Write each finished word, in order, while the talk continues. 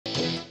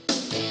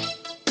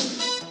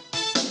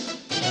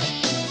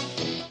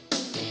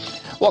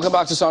Welcome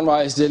back to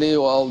Sunrise Daily.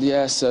 Well,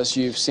 yes, as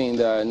you've seen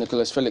there,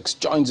 Nicholas Felix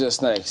joins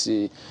us next.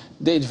 He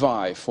did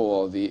vie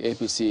for the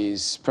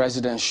APC's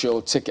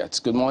presidential ticket.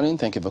 Good morning.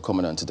 Thank you for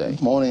coming on today.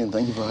 Good morning.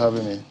 Thank you for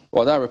having me.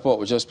 Well, that report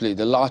was just played.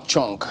 The largest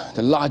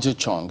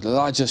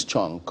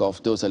chunk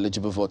of those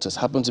eligible voters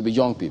happen to be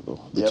young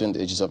people between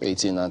the ages of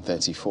 18 and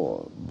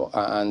 34.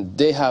 And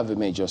they have a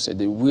major say.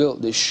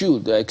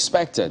 They're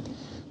expected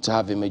to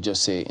have a major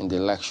say in the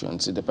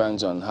elections. It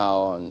depends on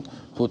how and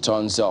who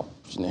turns up.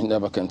 You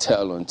never can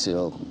tell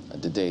until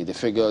the day. The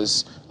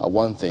figures are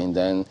one thing,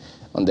 then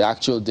on the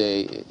actual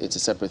day, it's a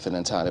separate thing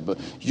entirely. But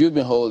you've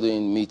been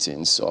holding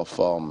meetings of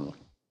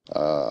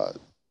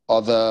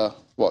other,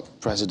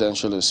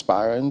 presidential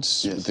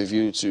aspirants with a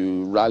view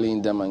to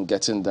rallying them and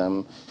getting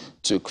them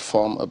to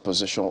form a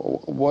position.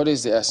 What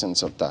is the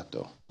essence of that,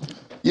 though?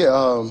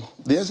 Yeah,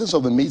 the essence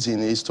of the meeting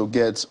is to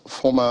get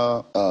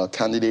former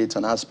candidates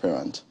and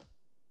aspirants.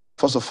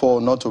 First of all,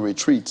 not to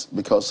retreat,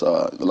 because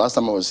the last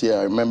time I was here,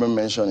 I remember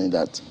mentioning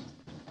that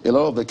a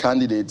lot of the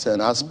candidates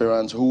and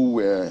aspirants who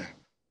were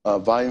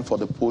vying for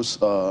the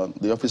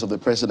office of the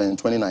president in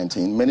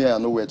 2019, many are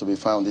nowhere to be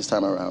found this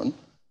time around,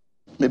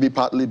 maybe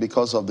partly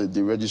because of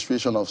the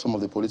registration of some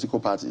of the political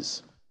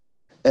parties.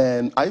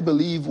 And I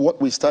believe what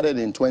we started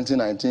in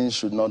 2019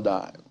 should not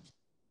die.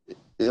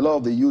 A lot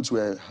of the youths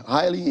were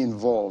highly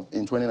involved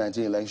in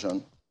 2019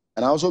 election.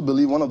 And I also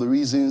believe one of the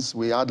reasons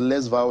we had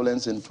less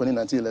violence in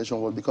 2019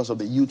 election was because of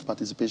the youth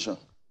participation.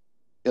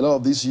 A lot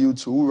of these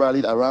youths who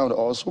rallied around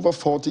us, over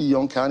 40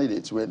 young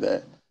candidates were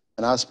there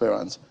and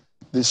aspirants.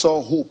 They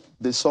saw hope.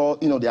 They saw,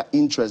 their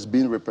interests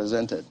being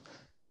represented.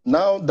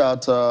 Now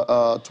that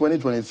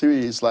 2023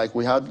 is like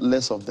we had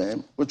less of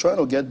them, we're trying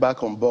to get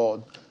back on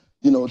board,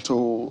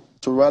 to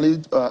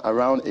rally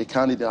around a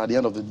candidate at the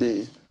end of the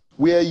day,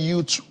 where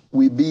youth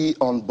will be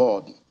on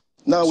board.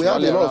 Now, we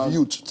have a lot of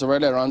youth. To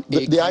rally around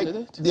a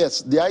candidate?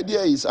 Yes. The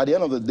idea is, at the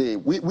end of the day,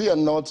 we are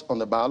not on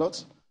the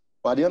ballot,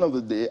 but at the end of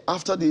the day,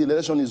 after the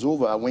election is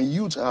over, when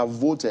youth have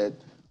voted,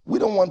 we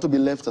don't want to be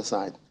left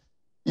aside.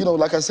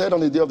 Like I said on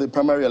the day of the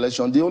primary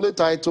election, the only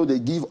title they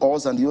give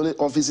us and the only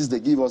offices they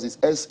give us is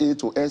SA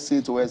to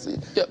SA to SA.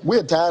 Yep.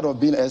 We're tired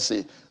of being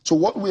SA. So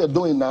what we are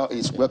doing now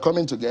is we're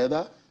coming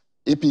together,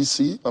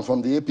 APC, and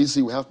from the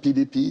APC we have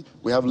PDP,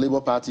 we have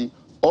Labour Party,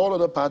 all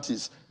other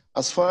parties.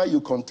 As far as you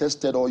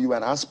contested or you are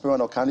an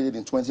aspirant or candidate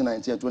in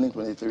 2019 and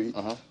 2023,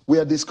 we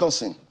are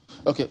discussing.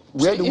 Okay,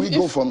 where do we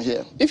go from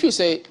here? If you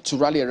say to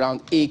rally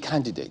around a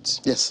candidate,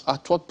 yes.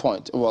 At what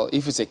point? Well,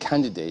 if it's a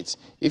candidate,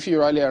 if you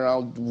rally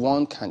around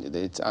one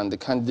candidate and the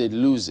candidate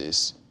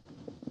loses,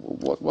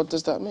 what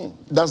does that mean?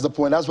 That's the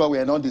point. That's why we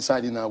are not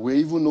deciding now. We're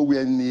even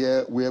nowhere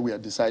near where we are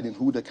deciding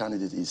who the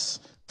candidate is.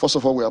 First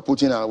of all, we are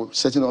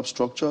setting up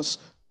structures.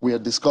 We are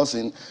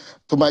discussing.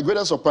 To my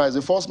greatest surprise,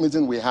 the first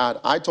meeting we had,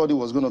 I thought it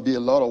was going to be a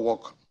lot of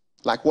work.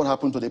 Like what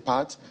happened to the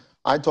part,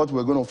 I thought we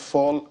were going to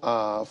fall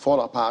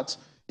apart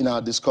in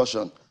our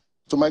discussion.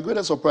 To my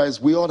greatest surprise,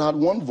 we all had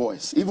one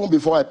voice. Even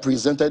before I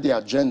presented the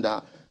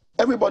agenda,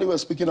 everybody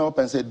was speaking up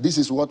and said, this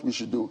is what we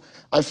should do.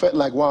 I felt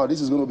like, wow,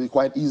 this is going to be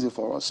quite easy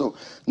for us. So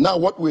now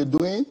what we're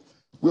doing,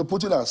 we're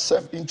putting our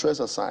self-interest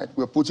aside.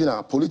 We're putting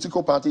our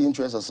political party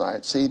interest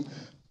aside, saying,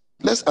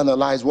 let's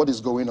analyze what is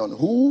going on.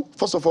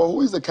 First of all,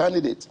 who is the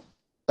candidate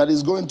that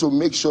is going to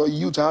make sure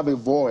youth have a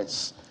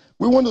voice?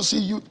 We want to see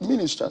youth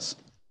ministers.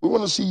 We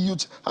want to see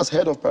youth as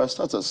head of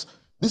parastatals.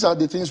 These are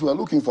the things we are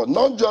looking for,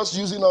 not just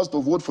using us to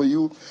vote for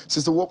you.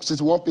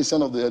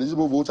 61% of the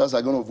eligible voters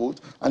are going to vote,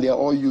 and they are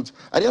all youth.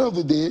 At the end of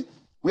the day,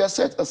 we are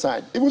set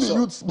aside. Even the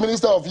youth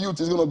minister of youth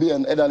is going to be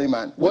an elderly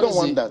man. We don't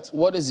want that.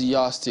 What is the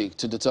yardstick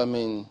to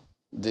determine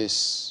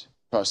this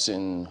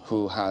person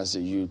who has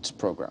a youth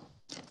program?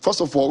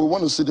 First of all, we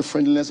want to see the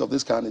friendliness of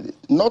this candidate,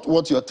 not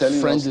what you're telling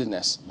us.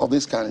 Friendliness of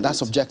this candidate.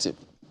 That's objective.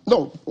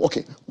 No,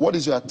 okay. What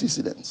is your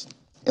antecedents?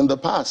 In the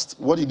past,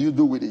 what did you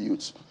do with the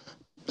youth?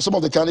 Some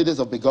of the candidates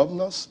of the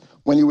governors,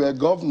 when you were a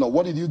governor,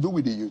 what did you do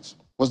with the youth?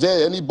 Was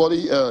there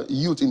anybody,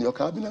 youth in your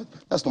cabinet?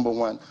 That's number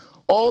one.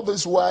 All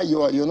this while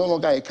you're no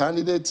longer a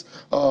candidate,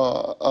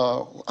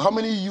 how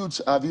many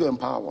youths have you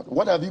empowered?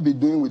 What have you been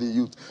doing with the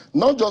youth?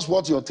 Not just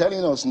what you're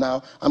telling us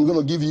now, I'm going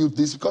to give you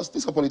this, because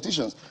these are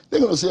politicians. They're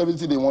going to say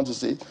everything they want to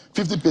say.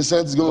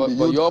 50% is going to be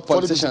youth. But you're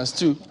politicians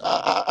too.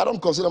 I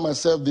don't consider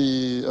myself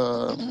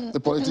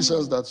the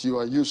politicians that you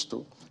are used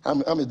to.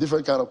 I'm a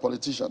different kind of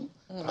politician.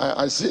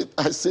 I say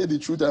the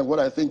truth and what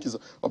I think is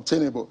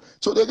obtainable.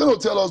 So they're going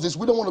to tell us this.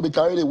 We don't want to be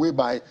carried away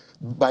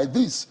by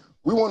this.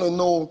 We want to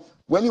know,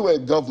 when you were a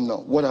governor,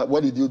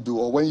 what did you do?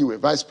 Or when you were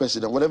vice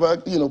president, whatever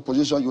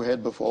position you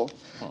had before.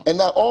 And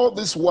now all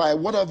this while,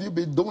 what have you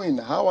been doing?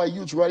 How are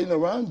you riding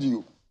around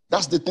you?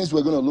 That's the things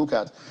we're going to look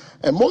at.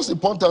 And most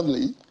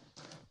importantly,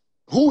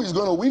 who is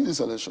going to win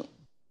this election?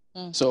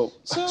 So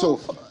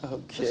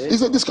okay.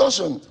 It's a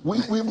discussion.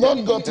 We've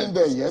not gotten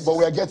there yet, but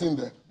we are getting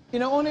there.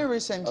 Only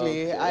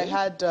recently I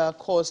had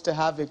cause to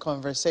have a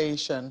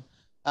conversation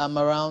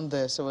around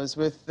this. It was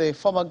with the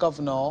former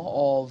governor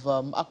of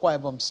Akwa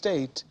Ibom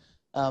State,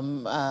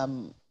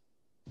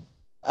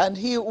 And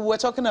we're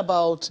talking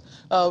about,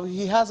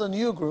 he has a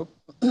new group,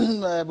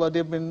 but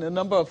there have been a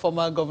number of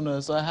former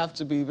governors, so I have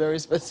to be very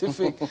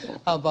specific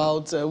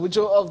about which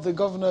of the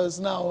governors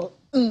now.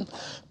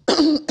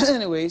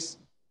 Anyways,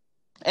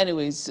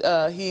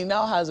 he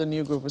now has a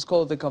new group. It's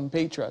called the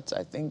Compatriots,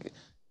 I think.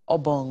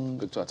 Obong.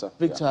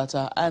 Victor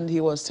Atta. And he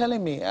was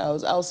telling me, I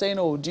was saying,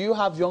 oh, do you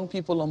have young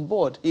people on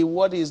board?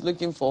 What he's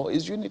looking for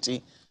is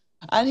unity.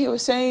 And he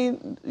was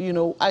saying, you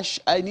know,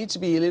 I need to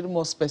be a little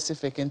more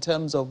specific in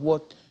terms of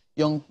what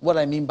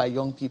I mean by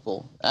young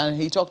people. And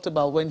he talked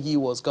about when he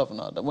was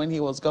governor. When he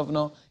was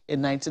governor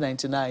in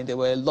 1999, there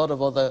were a lot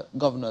of other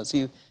governors.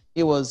 He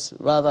was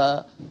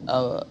rather,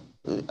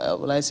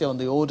 will I say, on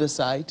the older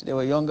side. There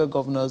were younger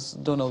governors.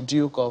 Donald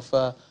Duke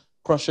of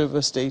Cross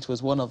River State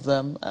was one of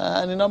them,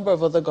 and a number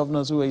of other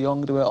governors who were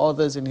young. There were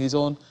others in his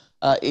own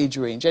age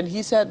range. And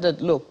he said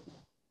that, look,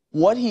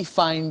 what he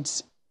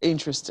finds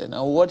interesting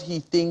or what he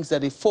thinks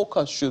that a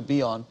focus should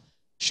be on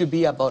should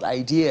be about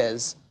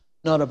ideas,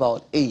 not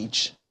about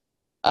age.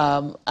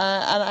 And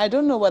I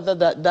don't know whether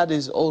that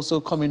is also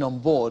coming on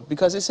board,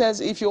 because it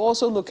says if you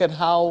also look at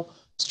how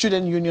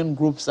student union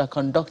groups are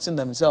conducting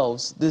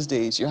themselves these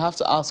days, you have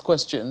to ask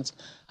questions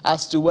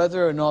as to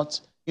whether or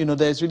not, you know,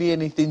 there's really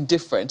anything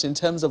different in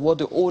terms of what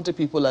the older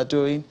people are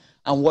doing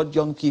and what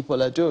young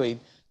people are doing.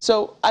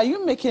 So are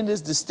you making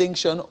this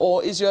distinction,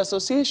 or is your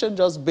association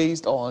just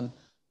based on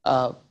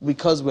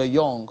because we're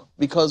young,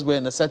 because we're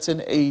in a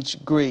certain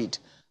age grade,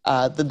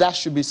 that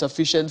should be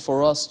sufficient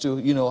for us to,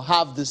 you know,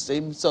 have the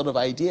same sort of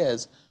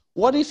ideas?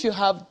 What if you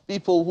have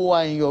people who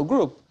are in your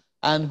group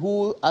and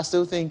who are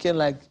still thinking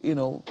like, you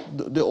know,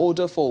 the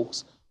older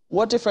folks?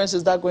 What difference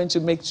is that going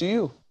to make to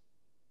you?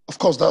 Of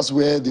course, that's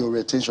where the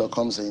orientation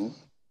comes in.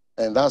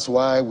 And that's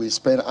why we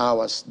spend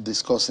hours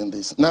discussing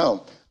this.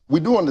 Now, we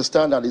do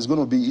understand that it's going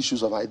to be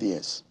issues of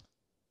ideas.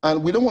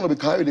 And we don't want to be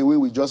carried away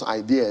with just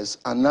ideas.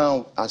 And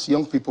now, as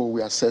young people,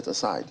 we are set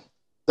aside.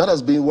 That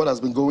has been what has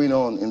been going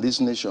on in this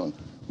nation,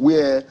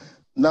 where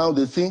now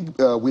they think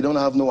we don't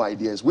have no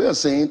ideas. We are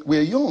saying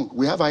we're young,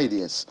 we have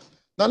ideas.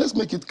 Now, let's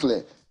make it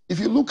clear. If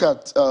you look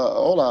at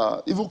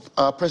even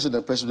our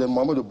President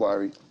Muhammadu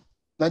Buhari,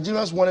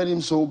 Nigerians wanted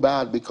him so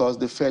bad because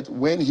they felt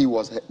when he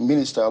was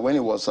minister, when he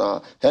was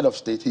head of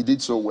state, he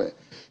did so well.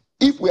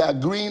 If we are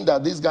agreeing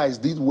that these guys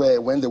did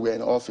well when they were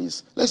in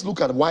office, let's look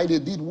at why they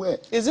did well.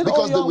 Is it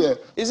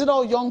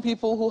all young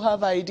people who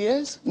have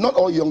ideas? Not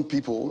all young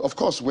people. Of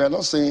course, we are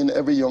not saying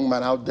every young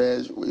man out there,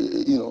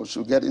 you know,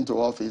 should get into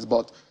office,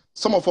 but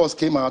some of us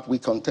came out, we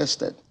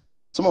contested.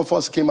 Some of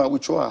us came out, we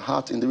threw our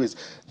heart in the race.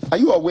 Are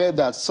you aware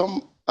that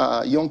some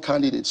young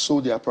candidates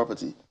sold their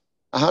property?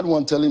 I had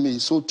one telling me he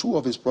sold 2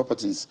 of his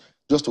properties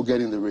just to get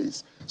in the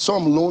race.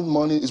 Some loan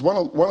money is one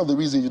of the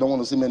reasons you don't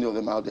want to see many of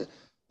them out there.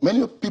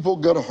 Many people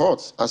get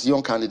hurt as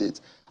young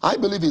candidates. I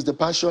believe it's the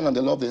passion and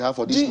the love they have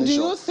for this nation. Do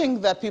you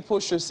think that people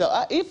should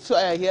sell? If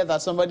I hear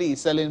that somebody is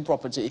selling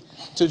property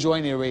to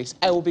join a race,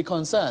 I will be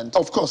concerned.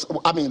 Of course.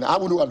 I mean, I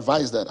wouldn't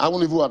advise that. I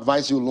wouldn't even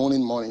advise you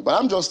loaning money. But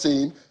I'm just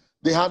saying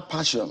they had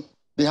passion.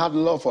 They had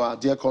love for our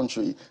dear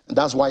country, and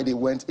that's why they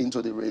went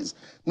into the race.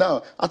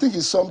 Now, I think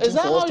it's something for us to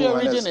Is that how you're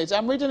reading it?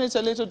 I'm reading it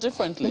a little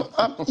differently.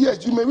 No,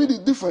 yes, you may read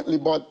it differently,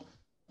 but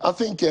I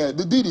think the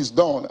deed is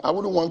done. I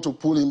wouldn't want to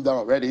pull him down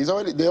already.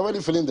 They're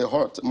already feeling the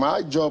hurt.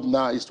 My job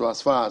now is to,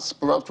 as far as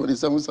Proverbs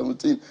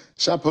 27:17,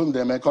 sharpen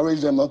them,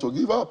 encourage them not to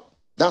give up.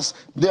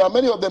 There are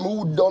many of them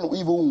who don't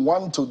even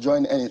want to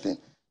join anything.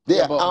 They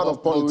are out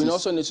of politics. But we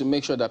also need to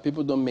make sure that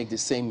people don't make the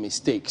same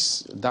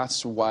mistakes.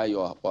 That's why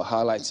you're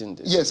highlighting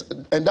this. Yes,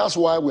 and that's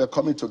why we're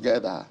coming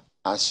together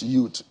as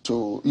youth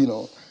to, you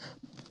know,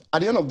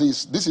 at the end of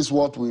this is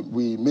what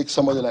we make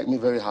somebody like me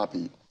very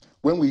happy.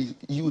 When we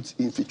youth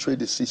infiltrate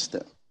the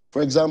system.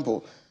 For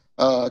example,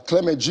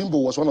 Clement Jimbo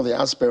was one of the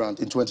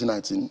aspirants in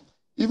 2019.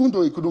 Even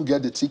though he couldn't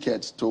get the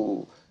ticket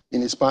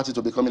in his party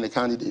to becoming a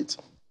candidate,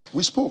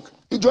 we spoke.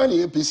 He joined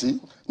the APC.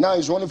 Now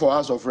he's running for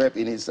House of Rep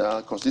in his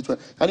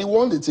constituency, and he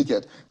won the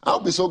ticket. I'll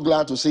be so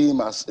glad to see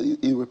him as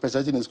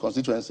representing his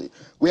constituency.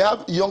 We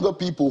have younger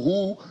people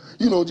who,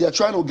 you know, they are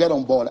trying to get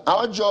on board.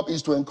 Our job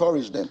is to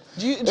encourage them.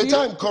 A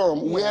time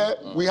comes where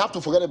we have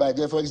to forget about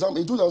it. For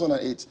example, in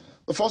 2008,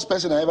 the first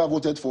person I ever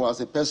voted for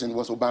as a person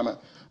was Obama.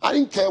 I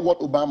didn't care what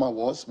Obama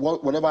was,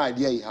 whatever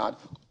idea he had.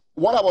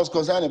 What I was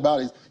concerned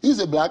about is he's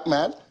a black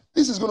man.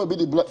 This is going to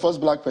be the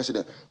first black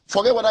president.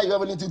 Forget whether you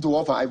have anything to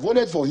offer. I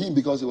voted for him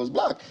because he was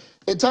black.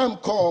 A time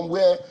comes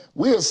where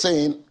we are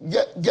saying,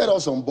 get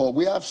us on board.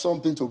 We have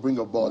something to bring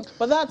aboard.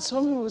 But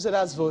some people say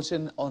that's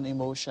voting on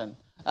emotion.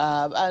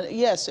 And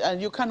yes,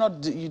 and you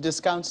cannot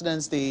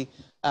discountenance the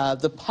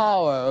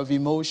power of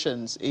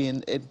emotions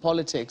in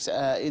politics.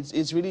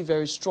 It's really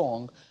very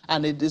strong,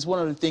 and it is one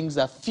of the things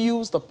that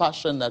fuels the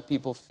passion that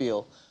people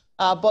feel.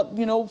 But,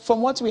 you know,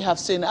 from what we have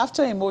seen,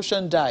 after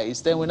emotion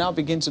dies, then we now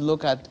begin to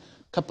look at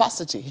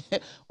capacity,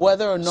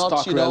 whether or not,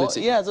 stark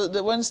reality.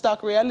 When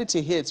stark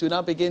reality hits, we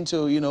now begin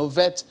to, you know,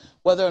 vet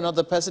whether or not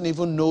the person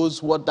even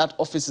knows what that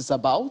office is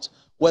about,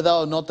 whether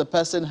or not the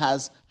person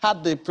has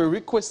had the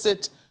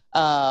prerequisite,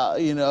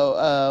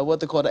 what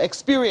they call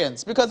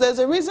experience. Because there's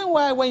a reason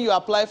why when you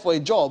apply for a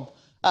job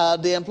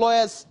The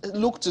employers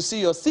look to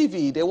see your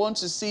CV. They want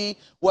to see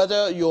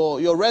whether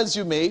your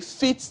resume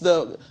fits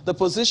the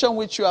position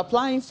which you're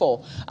applying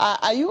for.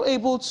 Are you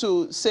able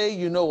to say,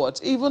 you know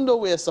what, even though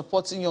we are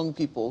supporting young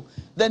people,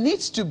 there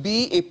needs to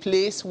be a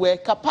place where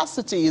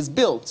capacity is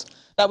built,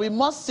 that we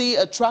must see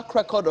a track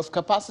record of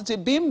capacity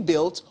being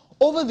built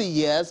over the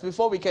years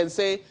before we can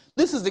say,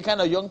 this is the kind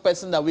of young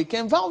person that we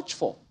can vouch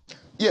for?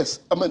 Yes,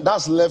 I mean,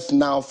 that's left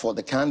now for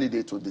the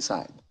candidate to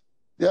decide.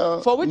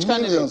 For which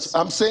candidates?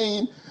 I'm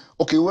saying,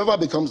 okay, whoever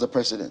becomes the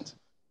president,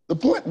 the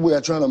point we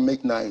are trying to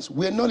make now is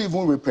we're not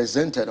even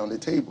represented on the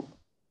table.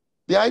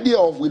 The idea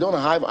of we don't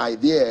have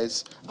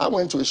ideas, I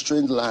went to a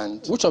strange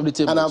land. Which of the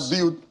tables? And I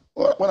built,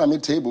 when I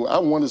make table, I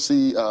want to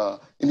see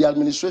in the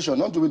administration,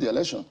 not during the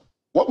election.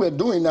 What we're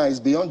doing now is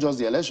beyond just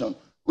the election.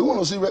 We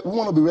want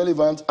to be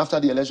relevant after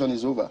the election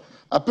is over.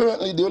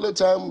 Apparently, the only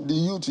time the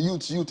youth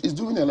is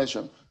during the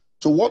election.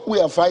 So what we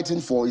are fighting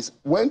for is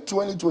when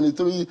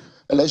 2023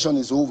 election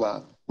is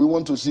over, we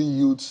want to see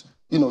youth,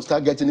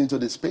 start getting into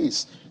the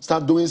space,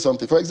 start doing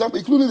something. For example,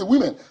 including the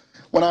women.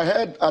 When I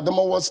heard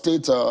Adamawa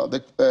State,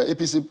 the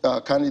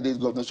APC candidate,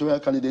 gubernatorial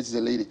candidate is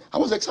a lady, I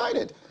was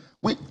excited.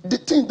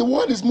 The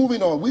world is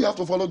moving on. We have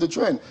to follow the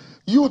trend.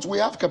 Youth, we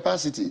have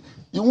capacity.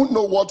 You won't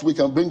know what we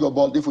can bring on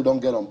board if we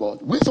don't get on board.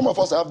 Some of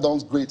us have done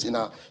great in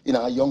our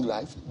young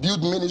life.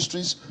 Build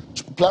ministries,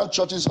 plant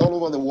churches all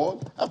over the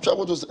world. I've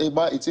traveled to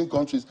about 18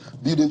 countries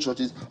building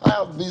churches. I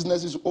have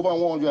businesses over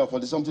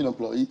 140-something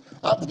employees.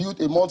 I've built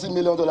a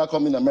multi-million-dollar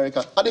company in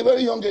America at a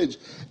very young age.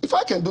 If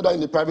I can do that in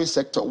the private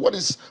sector,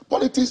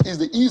 politics is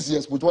the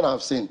easiest with what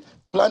I've seen.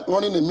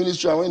 Running a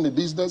ministry and running a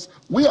business,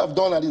 we have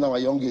done that in our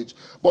young age.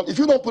 But if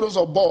you don't put us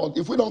on board,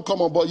 if we don't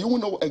come on board, you will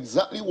know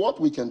exactly what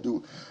we can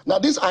do. Now,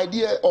 this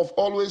idea of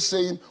always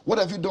saying, what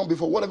have you done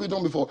before? What have you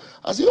done before?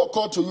 Has it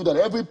occurred to you that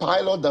every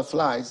pilot that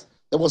flies,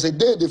 there was a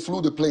day they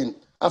flew the plane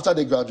after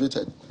they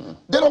graduated?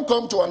 They don't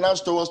come to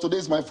announce to us, today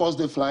is my first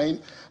day flying,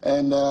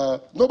 and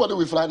nobody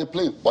will fly the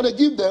plane. But they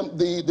give them,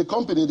 the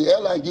company, the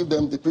airline give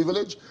them the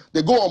privilege,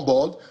 they go on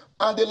board,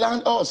 and they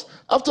land us.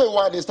 After a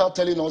while, they start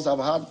telling us, I've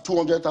had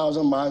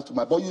 200,000 miles to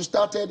my, but you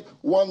started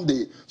one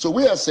day. So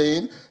we are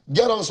saying,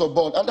 get us on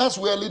board. And that's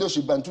where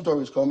leadership and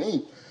tutorage come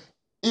in.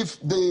 If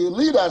the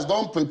leaders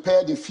don't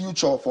prepare the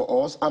future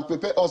for us and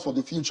prepare us for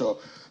the future,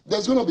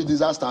 there's going to be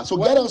disaster. So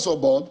get us on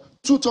board,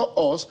 tutor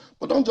us,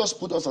 but don't just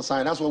put us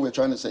aside. That's what we're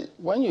trying to say.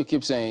 When you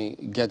keep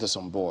saying, get us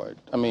on board,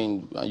 I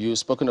mean, you've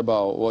spoken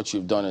about what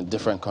you've done in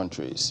different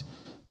countries.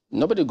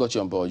 Nobody got you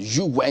on board.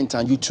 You went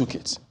and you took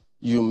it.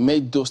 You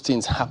made those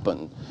things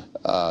happen.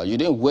 You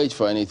didn't wait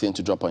for anything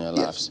to drop on your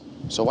laps.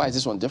 Yes. So why is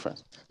this one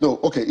different? No,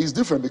 okay, it's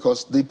different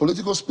because the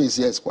political space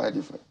here is quite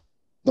different.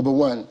 Number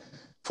one,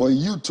 for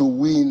you to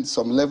win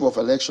some level of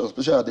election,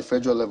 especially at the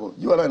federal level,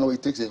 you and I know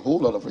it takes a whole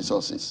lot of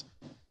resources.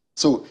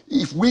 So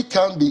if we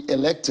can be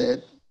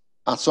elected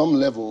at some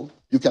level,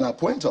 you can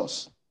appoint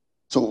us.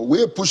 So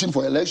we're pushing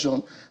for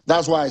election.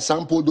 That's why I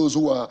sampled those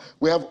who are,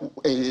 we have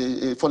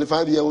a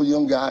 45-year-old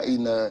young guy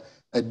in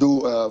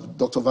Edo,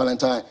 Dr.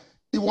 Valentine.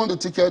 He won the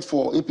ticket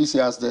for APC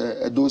as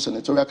the Edo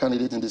senatorial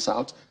candidate in the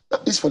South.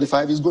 He's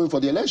 45, he's going for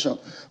the election.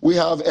 We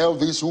have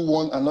Elvis who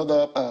won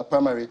another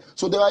primary.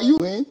 So there are you.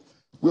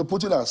 We're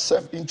putting our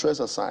self-interest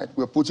aside.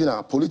 We're putting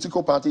our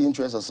political party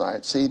interest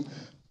aside, saying,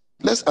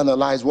 let's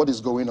analyze what is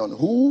going on.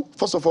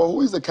 First of all, who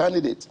is the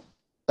candidate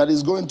that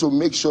is going to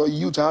make sure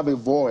youth have a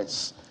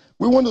voice?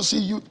 We want to see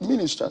youth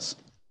ministers.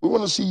 We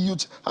want to see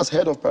youth as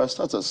head of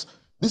parastatals.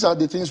 These are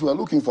the things we are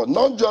looking for,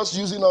 not just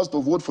using us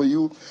to vote for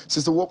you.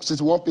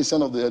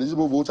 61% of the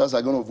eligible voters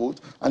are going to vote,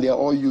 and they are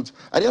all youth.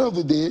 At the end of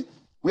the day,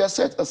 we are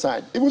set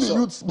aside. Even the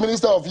youth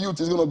minister of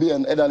youth is going to be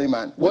an elderly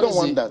man. We don't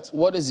want that.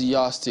 What is the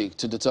yardstick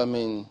to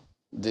determine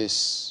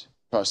this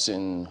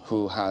person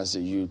who has a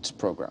youth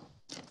program?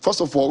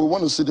 First of all, we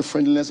want to see the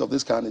friendliness of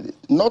this candidate,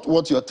 not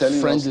what you're telling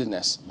us.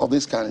 Friendliness of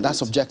this candidate.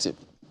 That's objective.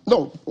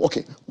 No,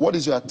 okay. What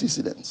is your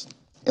antecedents?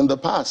 In the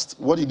past,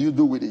 what did you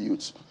do with the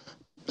youth?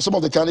 Some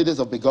of the candidates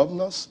of the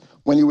governors,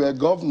 when you were a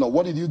governor,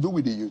 what did you do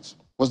with the youth?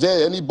 Was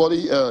there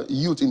anybody,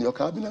 youth in your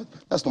cabinet?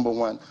 That's number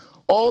one.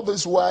 All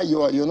this while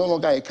you're no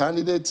longer a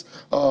candidate,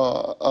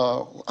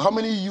 how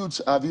many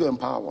youths have you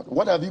empowered?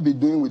 What have you been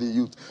doing with the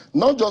youth?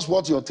 Not just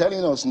what you're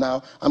telling us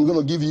now, I'm going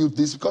to give you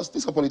this, because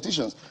these are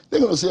politicians.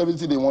 They're going to say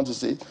everything they want to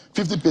say.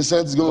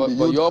 50% is going to be youth.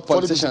 But you're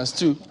politicians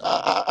too.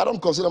 I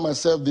don't consider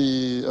myself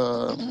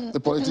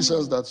the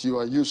politicians that you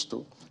are used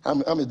to.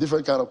 I'm a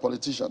different kind of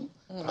politician.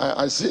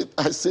 I say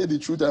the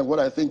truth and what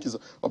I think is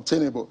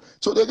obtainable.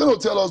 So they're going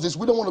to tell us this.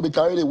 We don't want to be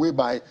carried away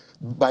by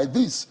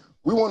this.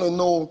 We want to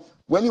know,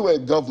 when you were a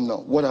governor,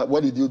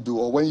 what did you do?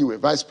 Or when you were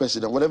vice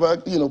president, whatever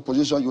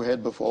position you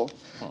had before.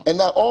 And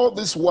now all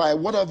this while,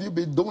 what have you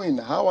been doing?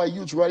 How are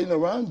you riding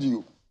around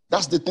you?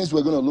 That's the things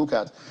we're going to look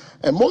at.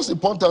 And most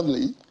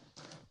importantly,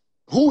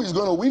 who is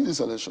going to win this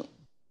election?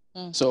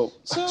 So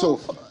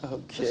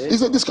okay.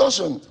 It's a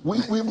discussion.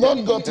 We've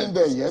not gotten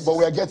there yet, but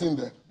we are getting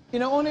there.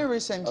 Only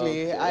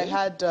recently I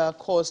had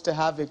cause to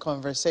have a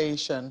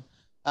conversation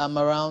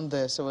around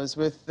this. It was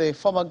with the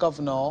former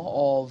governor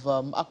of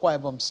Akwa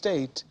Ibom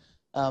State,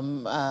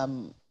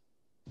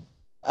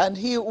 And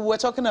we're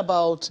talking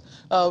about,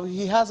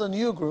 he has a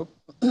new group,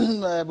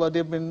 but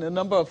there have been a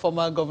number of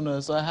former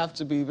governors, so I have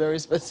to be very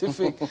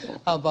specific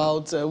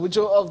about which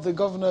of the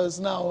governors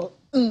now.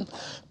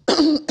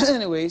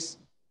 Anyways,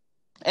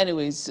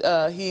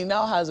 he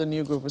now has a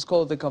new group. It's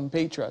called the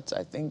Compatriots,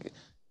 I think.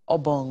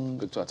 Obong.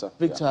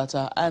 Victor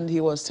Atta. And he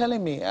was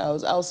telling me, I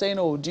was saying,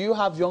 oh, do you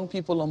have young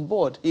people on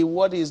board?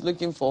 What he's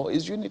looking for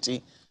is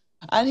unity.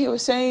 And he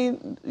was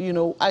saying, you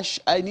know,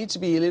 I need to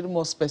be a little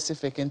more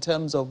specific in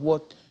terms of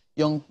what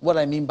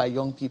I mean by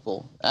young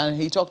people. And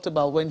he talked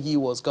about when he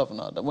was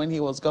governor. When he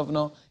was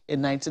governor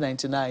in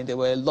 1999, there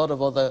were a lot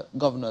of other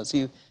governors.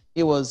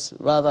 He was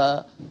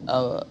rather,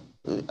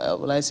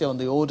 will I say, on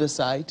the older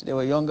side. There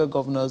were younger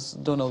governors.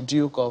 Donald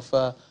Duke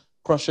of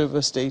Cross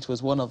River State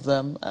was one of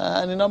them,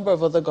 and a number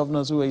of other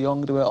governors who were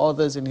young. There were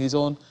others in his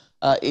own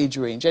age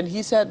range. And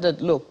he said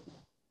that, look,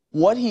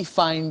 what he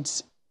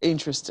finds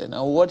interesting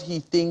or what he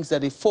thinks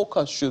that a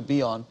focus should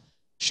be on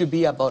should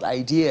be about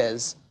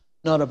ideas,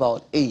 not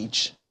about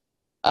age.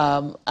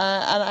 And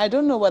I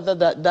don't know whether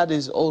that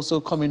is also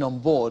coming on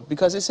board,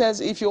 because it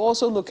says if you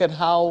also look at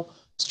how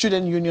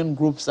student union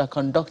groups are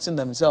conducting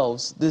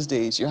themselves these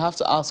days, you have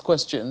to ask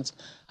questions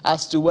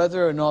as to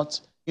whether or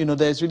not, you know,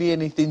 there's really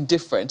anything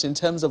different in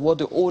terms of what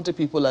the older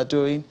people are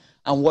doing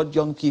and what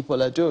young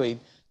people are doing.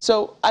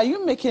 So are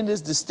you making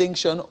this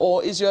distinction,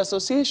 or is your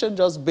association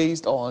just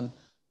based on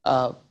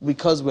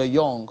because we're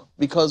young,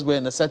 because we're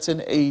in a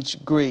certain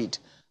age grade,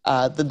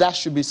 that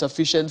should be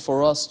sufficient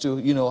for us to,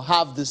 you know,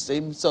 have the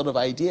same sort of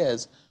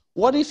ideas?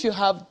 What if you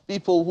have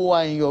people who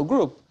are in your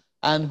group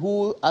and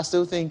who are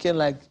still thinking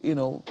like, you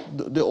know,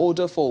 the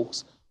older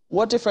folks?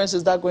 What difference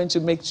is that going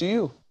to make to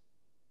you?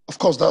 Of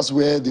course, that's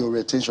where the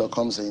orientation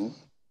comes in.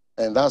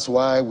 And that's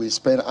why we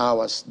spend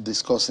hours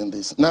discussing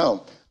this.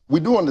 Now, we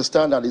do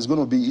understand that it's going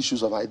to be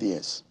issues of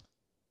ideas.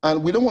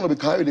 And we don't want to be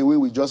carried away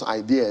with just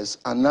ideas.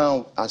 And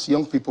now, as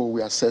young people,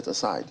 we are set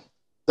aside.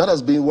 That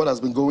has been what has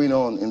been going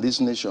on in this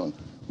nation,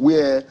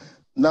 where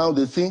now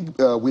they think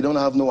we don't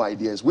have no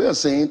ideas. We are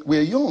saying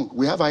we're young,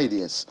 we have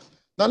ideas.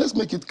 Now, let's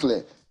make it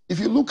clear. If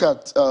you look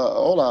at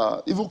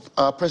even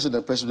our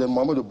President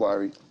Muhammadu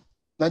Buhari,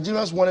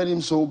 Nigerians wanted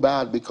him so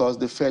bad because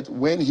they felt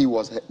when he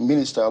was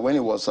minister, when he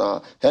was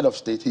head of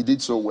state, he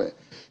did so well.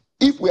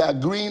 If we are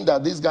agreeing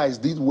that these guys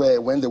did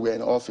well when they were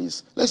in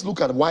office, let's look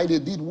at why they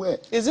did well.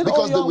 Is it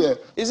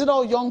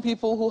all young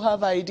people who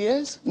have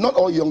ideas? Not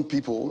all young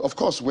people. Of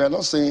course, we are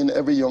not saying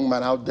every young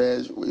man out there,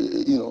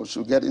 you know,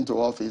 should get into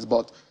office,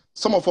 but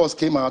some of us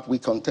came out, we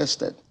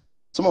contested.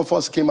 Some of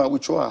us came out, we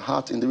threw our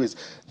heart in the race.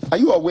 Are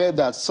you aware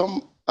that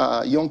some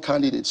young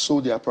candidates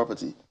sold their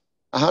property?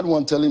 I had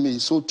one telling me he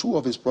sold 2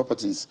 of his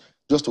properties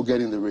just to get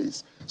in the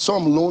race.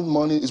 Some loaned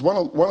money. It's one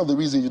of the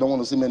reasons you don't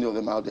want to see many of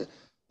them out there.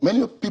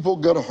 Many people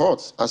get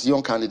hurt as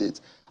young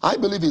candidates. I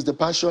believe it's the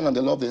passion and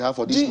the love they have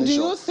for this nation. Do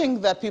you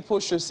think that people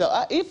should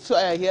sell? If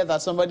I hear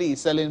that somebody is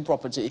selling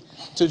property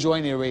to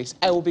join a race,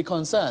 I will be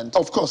concerned.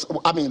 Of course.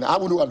 I mean, I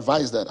wouldn't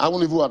advise that. I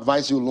wouldn't even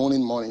advise you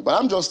loaning money. But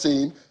I'm just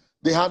saying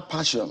they had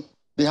passion.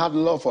 They had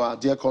love for our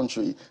dear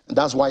country, and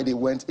that's why they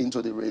went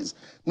into the race.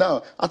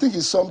 Now, I think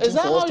it's something for us to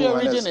Is that how you're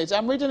reading it?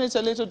 I'm reading it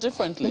a little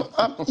differently.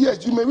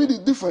 Yes, you may read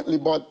it differently,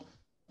 but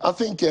I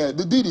think the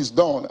deed is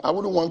done. I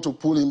wouldn't want to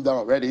pull him down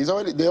already.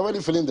 They're already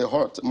feeling the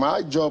hurt.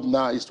 My job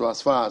now is to,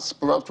 as far as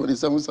Proverbs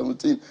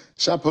 27:17,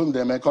 sharpen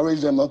them,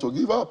 encourage them not to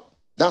give up.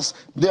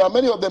 There are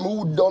many of them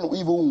who don't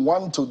even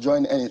want to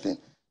join anything.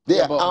 They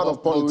are out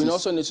of politics. But we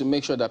also need to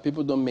make sure that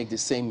people don't make the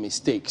same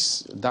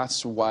mistakes.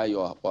 That's why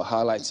you're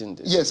highlighting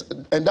this. Yes,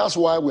 and that's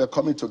why we're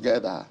coming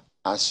together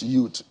as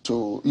youth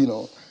to, you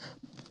know,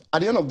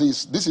 at the end of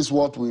this is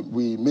what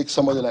we make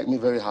somebody like me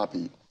very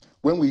happy.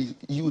 When we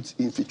youth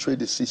infiltrate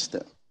the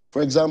system.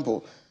 For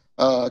example,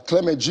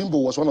 Clement Jimbo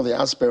was one of the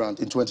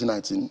aspirants in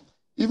 2019.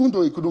 Even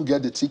though he couldn't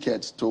get the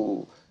ticket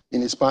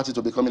in his party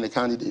to becoming a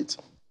candidate,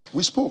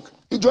 we spoke.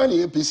 He joined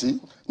the APC.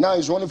 Now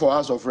he's running for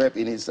House of Rep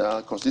in his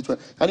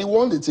constituency, and he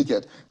won the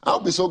ticket. I'll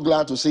be so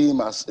glad to see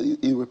him as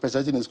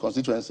representing his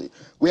constituency.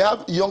 We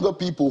have younger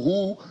people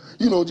who,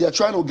 you know, they are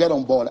trying to get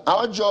on board.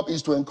 Our job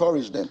is to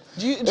encourage them.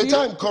 A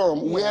time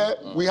comes where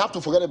we have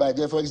to forget about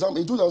it. For example,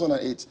 in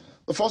 2008,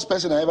 the first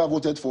person I ever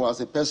voted for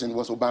as a person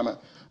was Obama.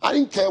 I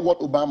didn't care what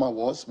Obama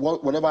was,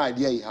 whatever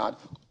idea he had.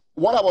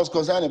 What I was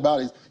concerned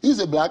about is he's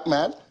a black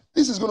man.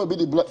 This is going to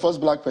be the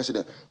first black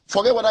president.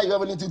 Forget whether you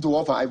have anything to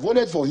offer. I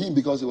voted for him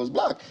because he was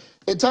black.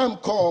 A time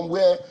comes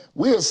where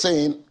we're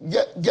saying,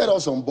 get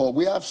us on board.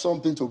 We have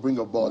something to bring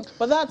aboard.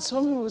 But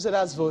some people say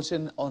that's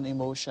voting on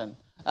emotion.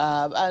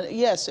 And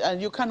yes,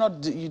 and you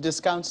cannot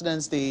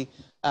discountenance the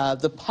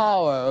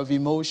power of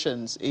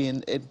emotions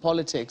in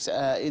politics.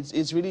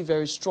 It's really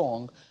very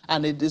strong,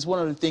 and it is one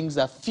of the things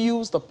that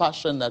fuels the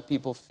passion that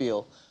people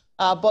feel.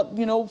 But,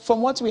 you know,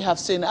 from what we have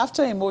seen,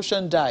 after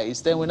emotion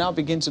dies, then we now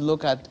begin to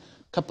look at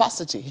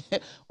capacity,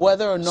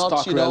 whether or not,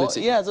 stark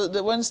reality.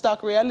 When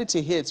stark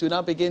reality hits, we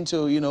now begin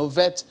to, you know,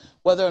 vet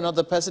whether or not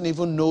the person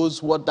even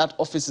knows what that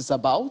office is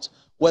about,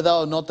 whether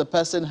or not the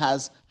person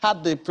has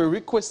had the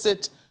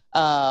prerequisite,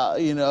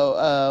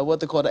 what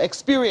they call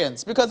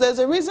experience. Because there's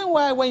a reason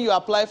why when you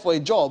apply for a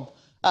job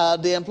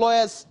The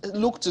employers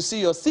look to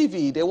see your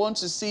CV. They want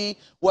to see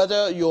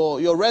whether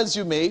your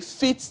resume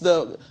fits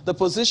the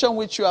position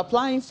which you're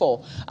applying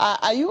for.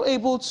 Are you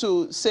able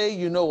to say,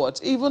 you know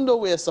what, even though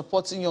we're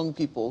supporting young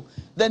people,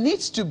 there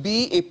needs to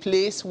be a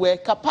place where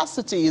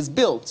capacity is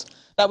built,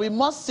 that we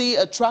must see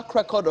a track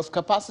record of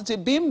capacity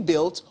being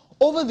built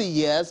over the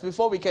years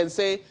before we can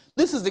say,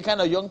 this is the kind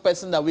of young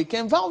person that we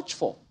can vouch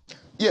for?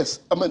 Yes,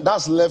 I mean,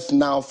 that's left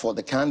now for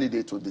the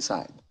candidate to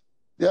decide.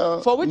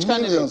 For which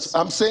candidates?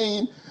 I'm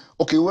saying,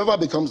 okay, whoever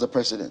becomes the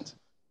president,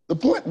 the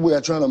point we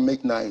are trying to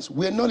make now is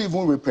we're not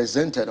even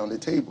represented on the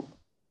table.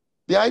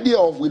 The idea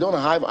of we don't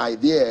have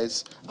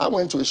ideas, I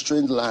went to a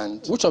strange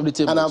land. Which of the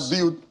tables? And I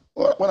built,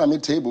 when I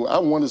make table, I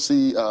want to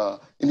see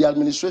in the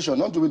administration,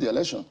 not during the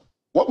election.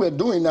 What we're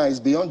doing now is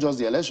beyond just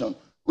the election.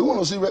 We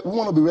want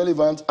to be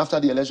relevant after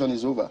the election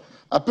is over.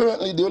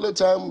 Apparently, the only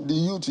time the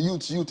youth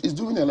is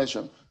during the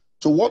election.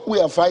 So what we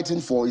are fighting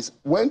for is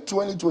when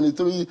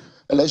 2023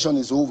 election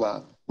is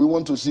over, we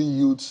want to see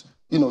youth,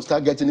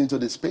 start getting into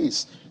the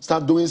space,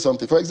 start doing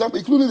something. For example,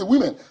 including the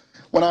women.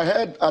 When I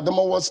heard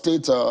Adamawa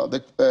State,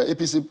 the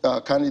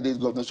APC candidate,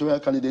 gubernatorial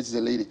candidate is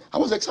a lady, I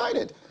was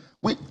excited.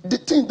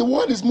 The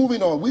world is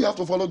moving on. We have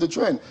to follow the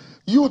trend.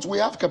 Youth, we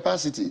have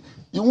capacity.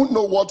 You won't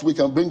know what we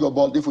can bring on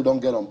board if we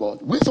don't get on board.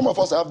 Some of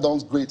us have done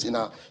great in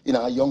our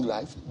young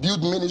life.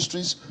 Build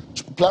ministries,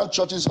 plant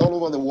churches all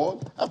over the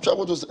world. I've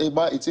traveled to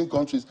about 18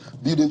 countries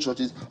building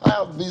churches. I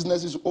have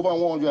businesses over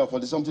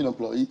 140-something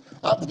employees.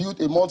 I've built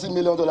a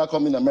multi-million-dollar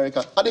company in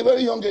America at a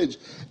very young age.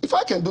 If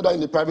I can do that in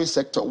the private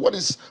sector,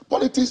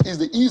 politics is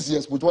the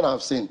easiest with what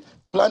I've seen.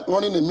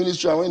 Running a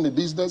ministry and running a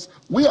business,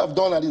 we have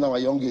done that in our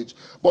young age.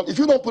 But if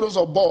you don't put us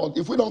on board,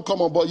 if we don't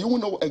come on board, you will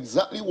know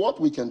exactly what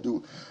we can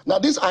do. Now,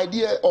 this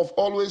idea of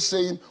always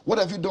saying, what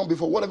have you done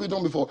before? What have you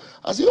done before?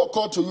 Has it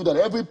occurred to you that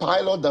every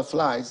pilot that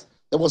flies,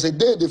 there was a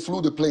day they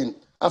flew the plane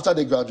after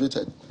they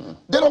graduated?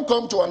 They don't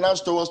come to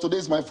announce to us, today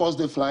is my first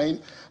day flying,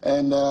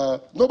 and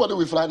nobody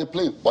will fly the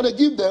plane. But they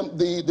give them,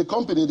 the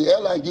company, the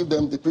airline give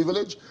them the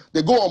privilege,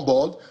 they go on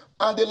board,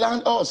 and they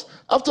land us.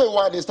 After a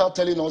while, they start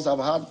telling us, I've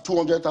had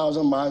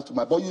 200,000 miles to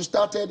my, but you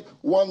started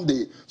one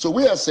day. So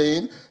we are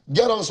saying,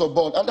 get us on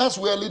board. And that's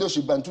where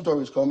leadership and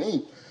tutorage come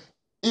in.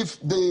 If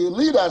the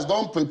leaders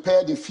don't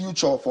prepare the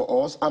future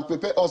for us and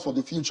prepare us for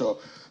the future,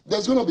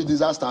 there's going to be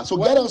disaster. So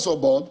get us on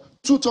board,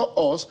 tutor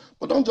us,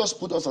 but don't just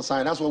put us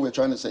aside. That's what we're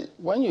trying to say.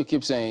 When you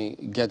keep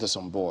saying, get us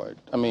on board,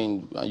 I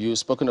mean, you've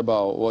spoken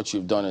about what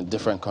you've done in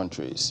different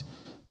countries.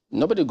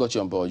 Nobody got you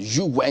on board.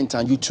 You went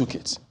and you took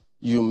it.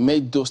 You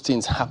made those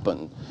things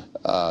happen.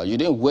 You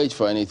didn't wait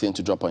for anything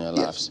to drop on your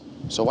laps.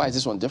 Yes. So why is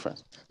this one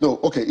different? No,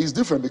 okay, it's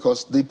different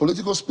because the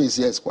political space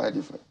here is quite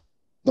different.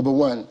 Number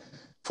one,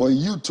 for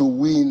you to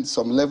win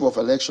some level of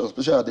election,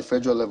 especially at the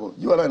federal level,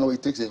 you and I know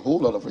it takes a whole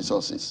lot of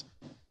resources.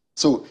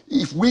 So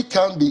if we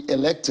can be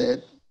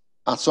elected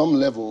at some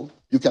level,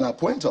 you can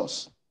appoint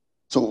us.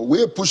 So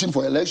we're pushing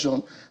for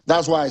election.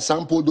 That's why I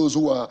sampled those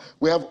who are,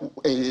 we have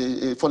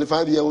a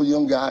 45-year-old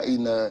young guy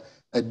in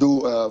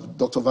Edo,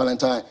 Dr.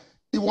 Valentine.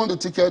 He won the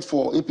ticket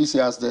for APC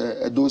as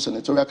the Edo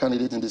senatorial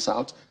candidate in the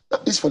South.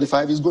 He's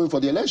 45, he's going for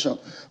the election.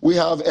 We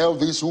have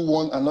Elvis, who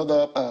won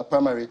another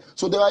primary.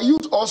 So there are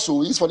youth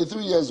also, he's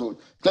 43 years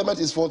old. Clement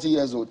is 40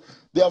 years old.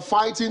 They are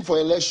fighting for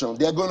election.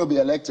 They are going to be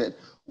elected.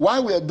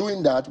 While we are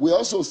doing that, we're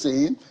also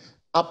saying,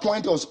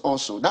 appoint us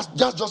also. That's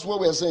just what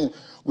we're saying.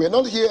 We're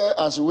not here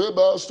as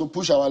rebels to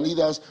push our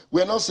leaders.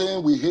 We're not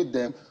saying we hate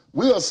them.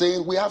 We are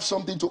saying we have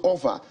something to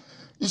offer.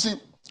 You see,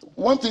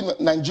 one thing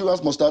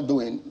Nigerians must start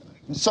doing,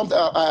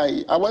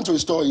 I went to a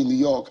store in New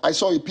York. I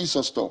saw a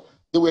pizza store.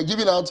 They were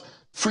giving out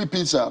free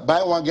pizza,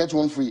 buy one, get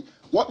one free.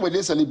 What were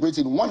they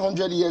celebrating?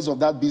 100 years of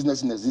that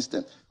business in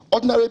existence.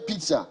 Ordinary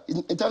pizza,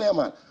 in Italian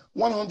man,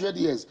 100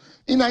 years.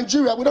 In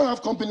Nigeria, we don't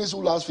have companies who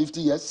last 50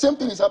 years. Same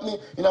thing is happening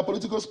in our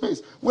political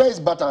space. Where is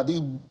Bata,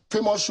 the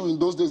famous shoe in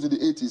those days in the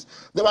 80s?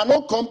 There are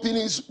no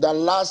companies that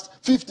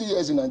last 50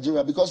 years in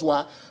Nigeria because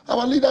why?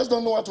 Our leaders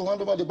don't know how to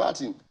hand over the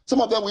baton.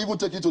 Some of them will even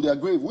take it to their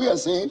grave. We are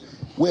saying,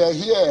 we are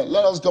here,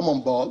 let us come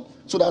on board,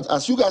 so that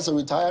as you guys are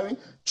retiring,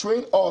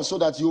 train us so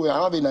that you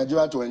will have a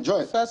Nigeria to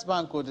enjoy. First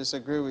Bank will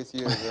disagree with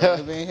you.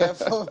 They've been here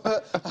for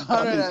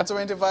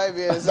 125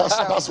 years.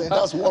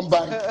 That's one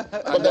bank.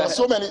 But there are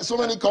so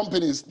many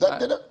companies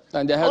that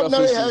and the head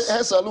ordinary offices.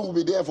 hair salon will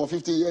be there for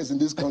 50 years in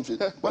this country.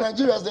 But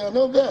Nigerians, they are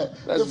not there.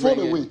 They fall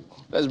away.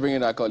 Let's bring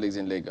in our colleagues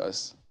in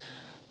Lagos.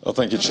 Well,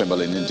 thank you,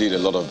 Chamberlain. Indeed, a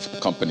lot of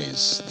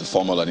companies, the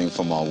formal and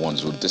informal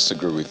ones, would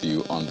disagree with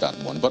you on that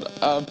one. But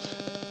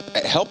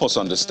help us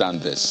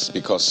understand this,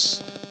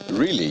 because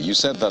really, you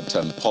said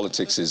that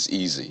politics is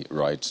easy,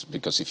 right?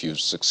 Because if you've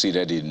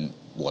succeeded in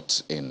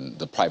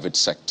the private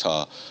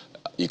sector,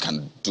 you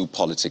can do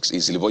politics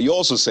easily. But you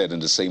also said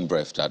in the same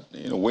breath that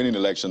winning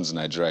elections in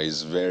Nigeria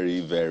is very,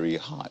 very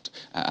hard,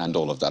 and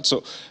all of that.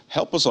 So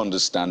help us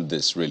understand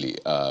this, really.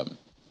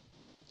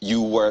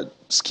 You were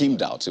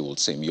schemed out, it would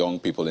seem, young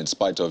people, in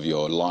spite of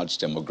your large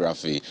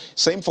demography.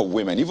 Same for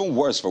women, even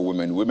worse for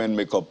women. Women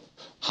make up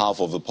half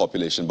of the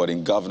population, but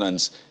in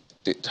governance,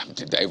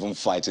 They're even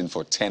fighting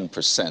for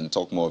 10%,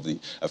 talk more of the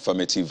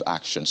affirmative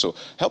action. So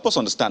help us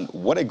understand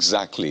what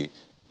exactly,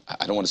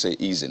 I don't want to say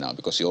easy now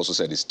because you also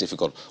said it's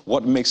difficult.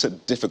 What makes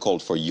it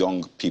difficult for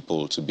young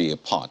people to be a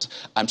part?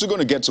 I'm still going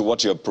to get to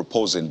what you're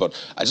proposing, but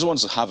I just want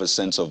to have a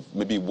sense of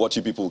maybe what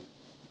you people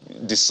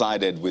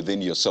decided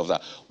within yourself,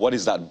 that what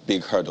is that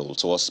big hurdle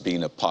to us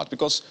being a part?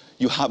 Because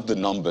you have the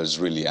numbers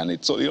really, and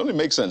it only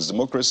makes sense.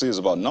 Democracy is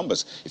about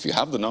numbers. If you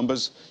have the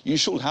numbers, you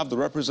should have the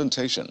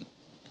representation.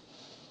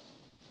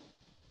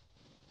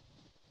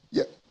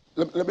 Yeah,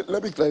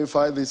 let me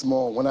clarify this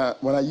more. When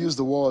I use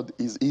the word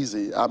is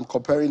easy, I'm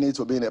comparing it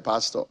to being a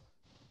pastor.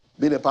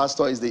 Being a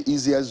pastor is the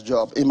easiest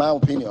job, in my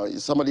opinion.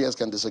 Somebody else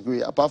can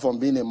disagree. Apart from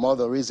being a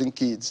mother raising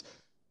kids,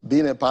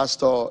 being a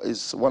pastor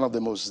is one of the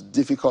most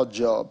difficult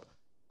jobs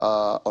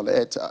on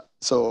earth.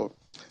 So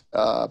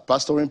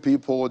pastoring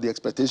people, the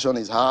expectation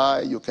is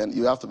high.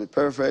 You have to be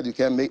perfect. You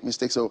can't make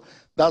mistakes. So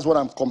that's what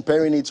I'm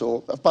comparing it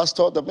to. A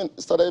pastor,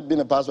 started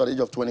being a pastor at the age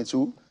of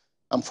 22.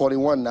 I'm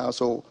 41 now.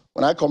 So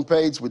when I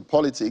compare it with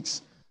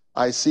politics,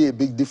 I see a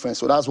big difference.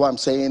 So that's why I'm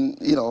saying,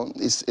 you know,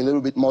 it's a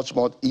little bit much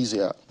more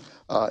easier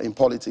in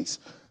politics.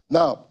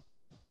 Now,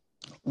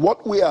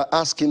 what we are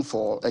asking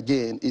for,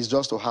 again, is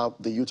just to have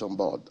the youth on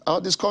board.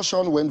 Our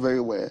discussion went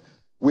very well.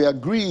 We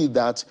agreed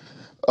that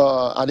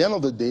at the end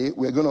of the day,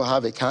 we're going to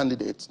have a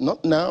candidate.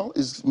 Not now,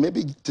 it's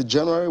maybe to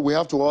January, we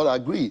have to all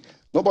agree.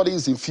 Nobody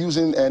is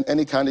infusing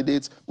any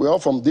candidates. We're all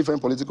from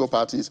different political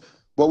parties.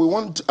 But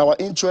our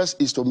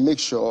interest is to make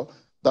sure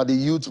that the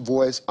youth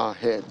voice are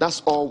heard.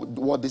 That's all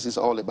what this is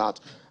all about.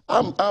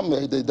 I'm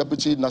the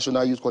Deputy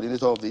National Youth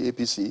Coordinator of the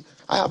APC.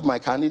 I have my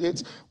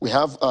candidates. We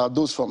have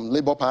those from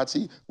Labour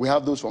Party. We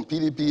have those from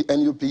PDP,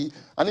 NUP,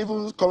 and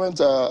even current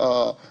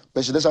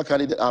presidential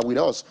candidates are with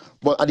us.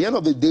 But at the end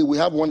of the day, we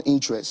have one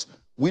interest.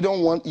 We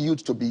don't want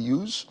youth to be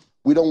used.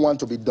 We don't want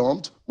to be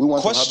dumped. We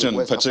want to have the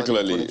West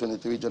particularly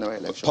 2023 general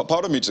election.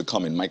 Pardon me to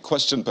come in. My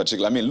question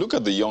particularly, I mean, look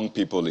at the young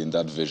people in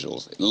that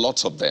visual.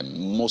 Lots of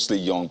them, mostly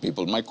young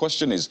people. My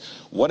question is,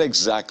 what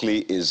exactly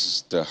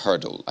is the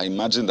hurdle? I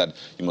imagine that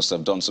you must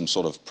have done some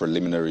sort of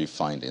preliminary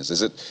findings.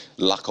 Is it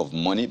lack of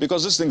money?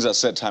 Because these things are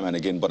said time and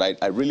again, but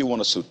I really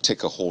want us to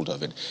take a hold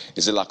of it.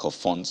 Is it lack of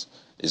funds?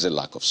 Is it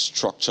lack of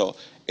structure?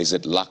 Is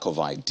it lack of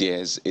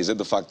ideas? Is it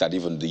the fact that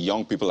even the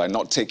young people are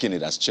not taking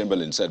it, as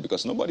Chamberlain said,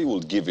 because nobody will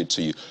give it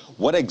to you?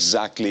 What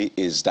exactly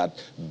is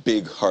that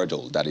big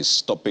hurdle that is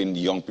stopping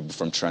young people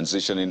from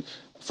transitioning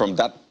from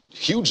that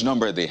huge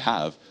number they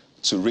have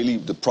to really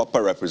the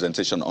proper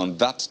representation on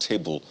that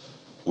table,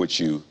 which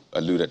you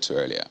alluded to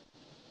earlier?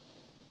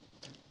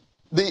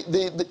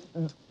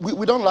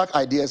 We don't lack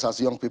ideas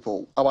as young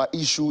people. Our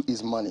issue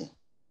is money.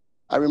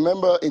 I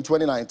remember in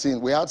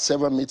 2019, we had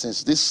several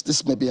meetings.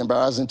 This may be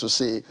embarrassing to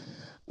say,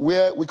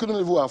 where we couldn't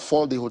even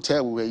afford the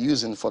hotel we were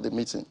using for the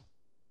meeting.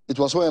 It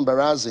was so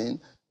embarrassing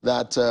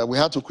that we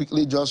had to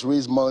quickly just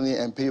raise money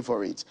and pay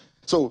for it.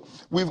 So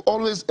we've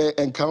always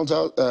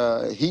encountered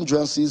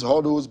hindrances,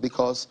 hurdles,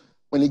 because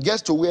when it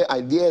gets to where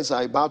ideas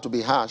are about to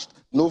be hashed,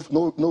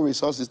 no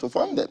resources to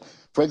fund them.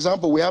 For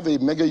example, we have a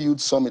mega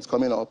youth summit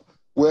coming up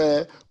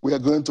where we are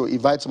going to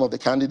invite some of the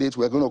candidates.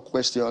 We're going to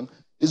question.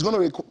 It's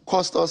going to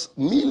cost us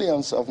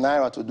millions of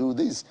naira to do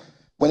this.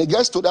 When it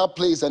gets to that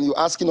place and you're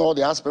asking all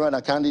the aspirant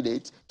and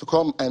candidates to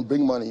come and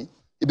bring money,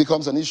 it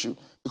becomes an issue.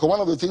 Because one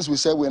of the things we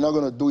said we're not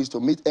going to do is to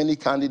meet any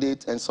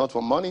candidate and sort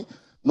for money.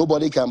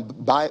 Nobody can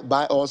buy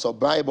us or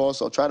bribe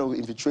us or try to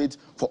infiltrate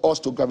for us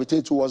to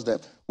gravitate towards them.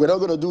 We're not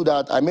going to do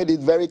that. I made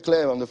it very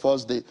clear on the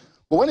first day.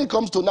 But when it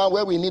comes to now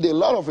where we need a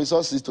lot of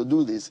resources to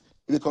do this,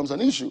 it becomes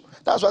an issue.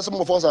 That's why some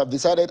of us have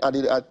decided at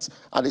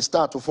the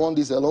start to fund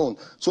this alone,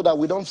 so that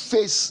we don't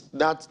face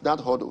that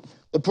hurdle.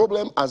 The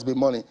problem has been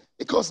money.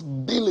 It costs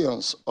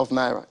billions of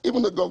naira.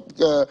 Even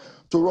to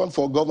run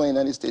for governor in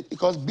any state, it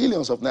costs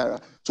billions of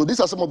naira. So these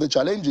are some of the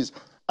challenges.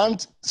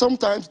 And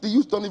sometimes the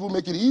youth don't even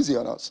make it easy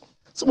on us.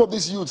 Some of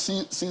these youth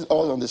see us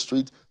on the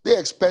street. They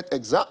expect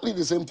exactly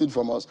the same thing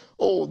from us.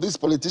 Oh, this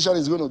politician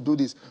is going to do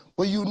this.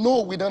 But you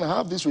know we don't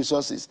have these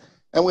resources.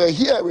 And we're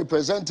here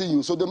representing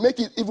you, so they make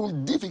it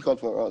even difficult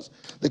for us.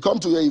 They come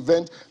to your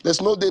event, there's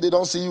no day they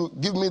don't see you,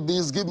 give me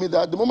this, give me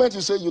that. The moment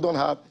you say you don't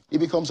have, it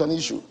becomes an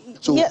issue.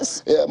 So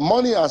yes.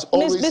 Money has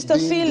always Mr.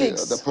 been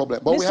Felix, the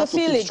problem. But we have to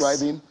keep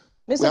striving,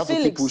 we have to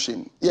keep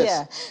pushing. Yes.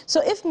 Yeah.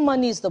 So if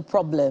money is the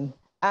problem,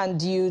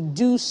 and you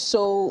do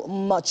so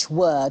much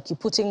work, you're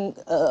putting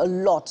a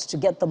lot to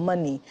get the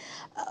money,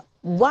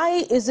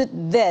 why is it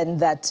then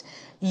that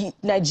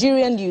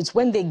Nigerian youths,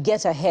 when they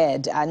get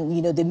ahead and,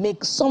 you know, they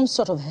make some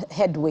sort of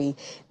headway,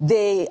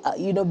 they,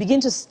 you know,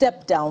 begin to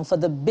step down for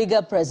the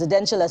bigger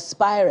presidential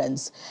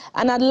aspirants?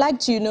 And I'd like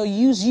to, you know,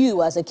 use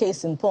you as a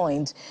case in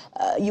point.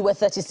 You were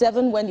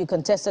 37 when you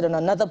contested on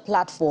another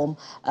platform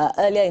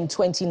earlier in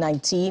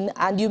 2019,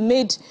 and you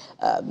made,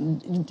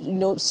 you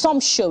know,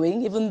 some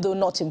showing, even though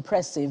not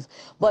impressive.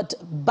 But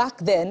back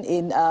then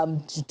in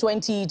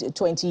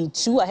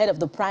 2022, ahead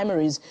of the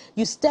primaries,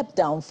 you stepped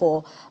down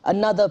for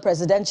another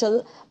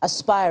presidential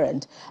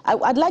aspirant.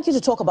 I'd like you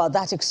to talk about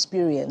that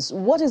experience.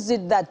 What is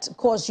it that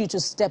caused you to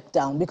step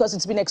down? Because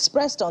it's been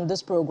expressed on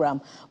this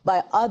program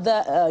by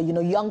other,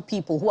 young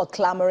people who are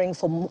clamoring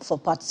for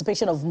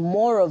participation of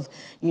more of,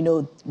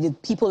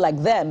 people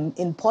like them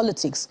in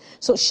politics.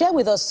 So share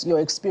with us your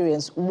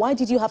experience. Why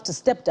did you have to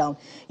step down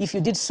if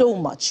you did so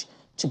much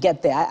to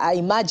get there? I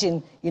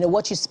imagine,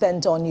 what you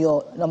spent on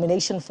your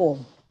nomination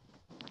form.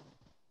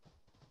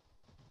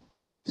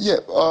 Yeah,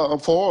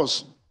 for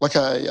us, like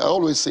I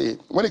always say,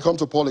 when it comes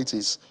to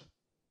politics,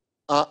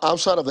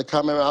 outside of the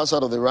camera,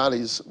 outside of the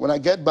rallies, when I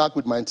get back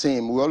with my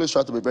team, we always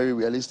try to be very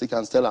realistic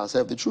and tell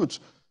ourselves the truth.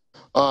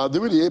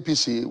 During the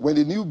APC, when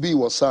the new bill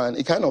was signed,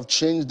 it kind of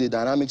changed the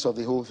dynamics of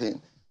the whole thing.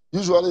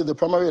 Usually, the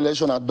primary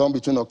election are done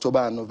between October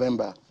and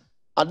November.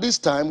 At this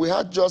time, we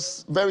had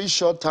just very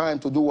short time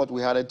to do what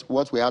we had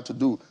to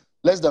do,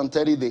 less than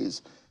 30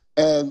 days.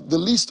 And the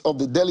list of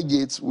the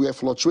delegates were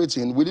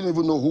fluctuating. We didn't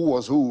even know who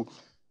was who.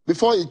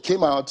 Before it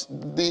came out,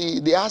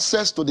 the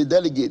access to the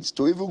delegates,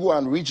 to even go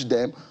and reach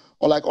them,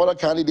 unlike other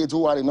candidates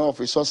who had enough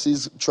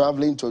resources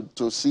traveling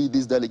to see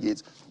these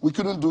delegates, we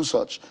couldn't do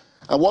such.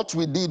 And what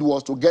we did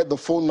was to get the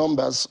phone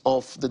numbers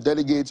of the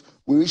delegates.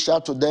 We reached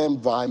out to them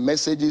via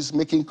messages,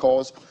 making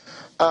calls.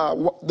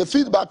 The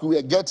feedback we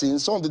were getting,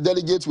 some of the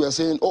delegates were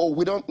saying, oh,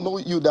 we don't know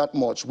you that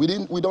much. We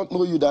don't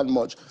know you that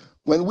much.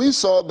 When we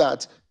saw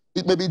that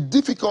it may be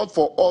difficult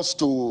for us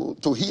to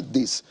hit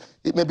this,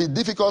 it may be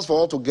difficult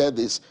for us to get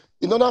this,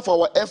 in order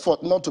for our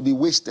effort not to be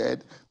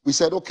wasted, we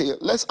said, okay,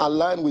 let's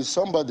align with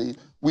somebody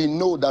we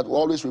know that will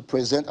always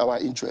represent our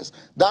interests.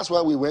 That's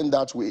why we went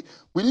that way.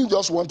 We didn't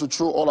just want to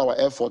throw all our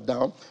effort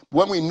down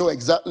when we know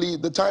exactly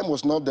the time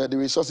was not there, the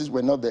resources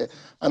were not there.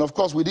 And of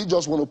course, we didn't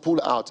just want to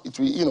pull out.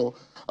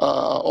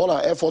 All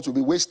our efforts will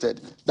be wasted.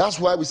 That's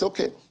why we said,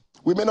 okay,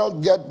 we may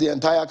not get the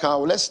entire cow.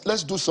 Let's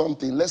do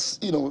something. Let's,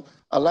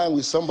 align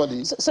with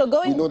somebody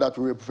we know that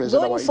will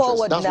represent our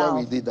interests. That's why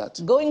we did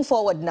that. Going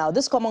forward now,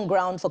 this common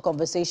ground for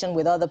conversation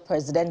with other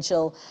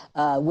presidential,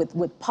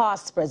 with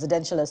past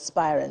presidential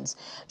aspirants,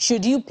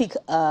 should you pick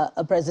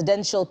a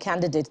presidential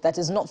candidate that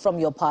is not from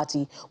your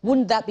party,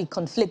 wouldn't that be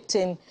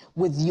conflicting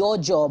with your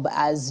job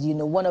as,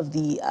 one of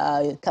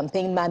the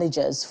campaign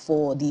managers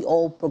for the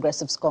All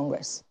Progressives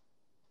Congress?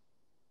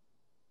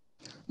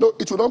 No,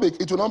 it will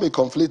not be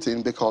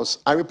conflicting because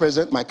I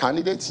represent my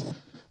candidates.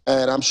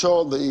 And I'm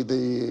sure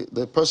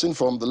the person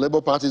from the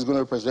Labour Party is going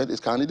to represent his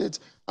candidate.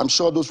 I'm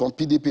sure those from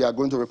PDP are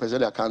going to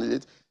represent their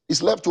candidate.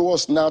 It's left to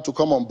us now to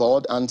come on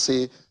board and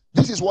say,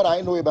 this is what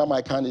I know about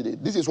my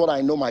candidate. This is what I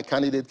know my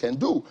candidate can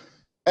do.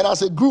 And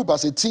as a group,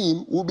 as a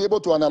team, we'll be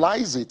able to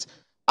analyze it.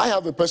 I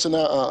have a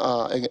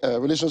personal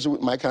relationship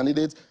with my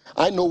candidate.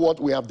 I know what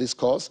we have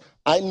discussed.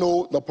 I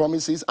know the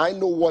promises. I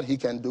know what he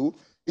can do.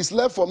 It's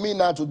left for me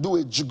now to do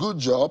a good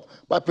job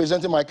by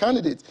presenting my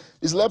candidate.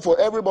 It's left for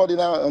everybody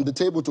now on the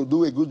table to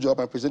do a good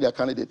job and present their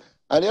candidate.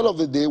 At the end of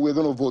the day, we're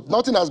going to vote.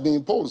 Nothing has been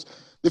imposed.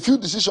 The few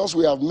decisions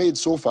we have made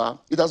so far,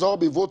 it has all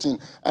been voting.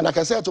 And like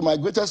I said, to my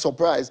greatest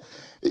surprise,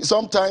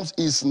 sometimes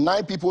it's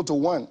 9 people to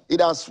 1.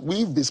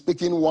 We've been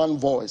speaking one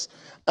voice.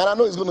 And I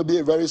know it's going to be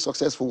a very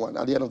successful one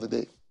at the end of the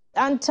day.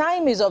 And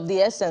time is of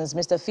the essence,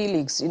 Mr.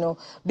 Felix.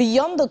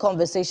 Beyond the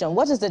conversation,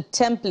 what is the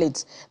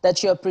template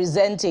that you're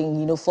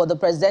presenting, for the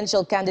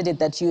presidential candidate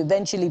that you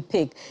eventually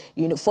pick,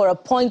 for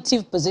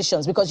appointive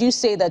positions? Because you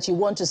say that you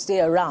want to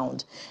stay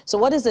around. So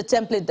what is the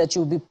template that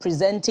you'll be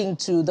presenting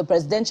to the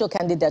presidential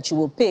candidate that you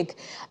will pick?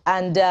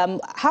 And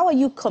how are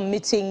you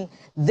committing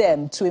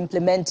them to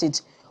implement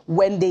it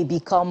when they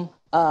become,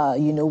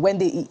 when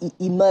they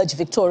emerge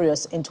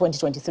victorious in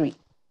 2023?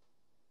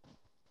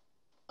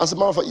 As a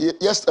matter of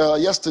fact,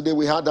 yesterday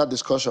we had that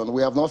discussion.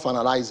 We have not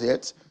finalized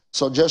yet.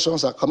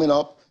 Suggestions are coming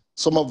up.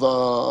 Some of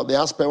the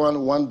aspirants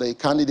want the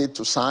candidate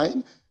to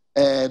sign.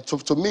 And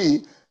to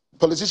me,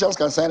 politicians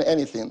can sign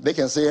anything. They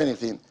can say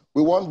anything.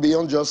 We want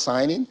beyond just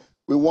signing.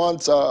 We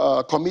want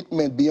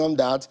commitment beyond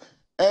that.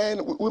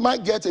 And we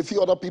might get a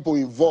few other people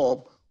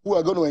involved who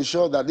are going to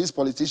ensure that these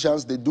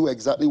politicians, they do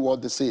exactly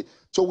what they say.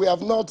 So we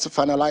have not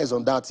finalized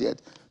on that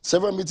yet.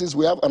 Several meetings.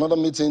 We have another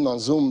meeting on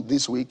Zoom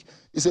this week.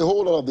 It's a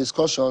whole lot of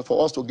discussion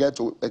for us to get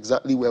to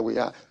exactly where we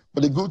are.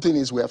 But the good thing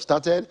is we have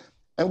started,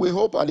 and we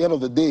hope at the end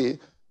of the day,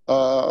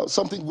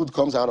 something good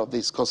comes out of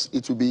this, because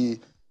it will be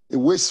a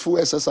wasteful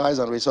exercise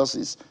and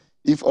resources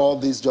if all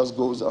this just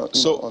goes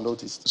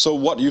unnoticed. So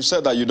what you've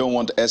said that you don't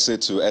want essay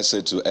to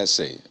essay to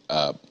essay.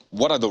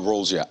 What are the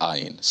roles you're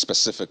eyeing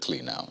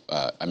specifically now?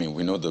 I mean,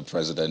 we know the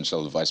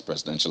presidential, the vice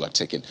presidential are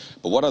taken,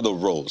 but what are the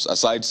roles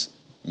aside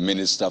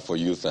Minister for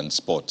Youth and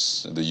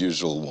Sports, the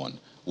usual one?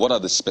 What are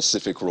the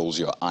specific roles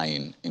you're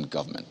eyeing in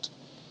government?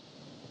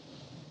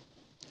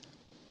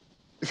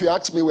 If you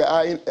ask me, we're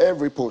eyeing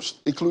every post,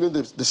 including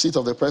the seat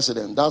of the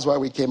president. That's why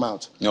we came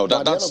out. No,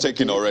 that's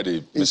taken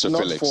already, Mr.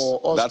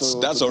 Felix.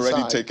 That's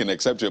already taken,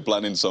 except you're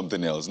planning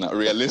something else. Now,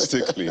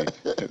 realistically,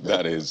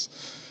 that is.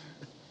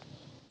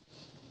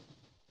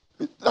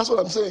 That's what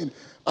I'm saying.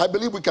 I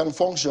believe we can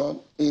function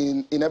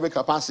in every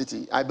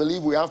capacity. I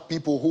believe we have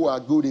people who are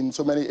good in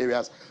so many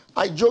areas.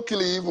 I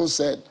jokingly even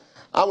said,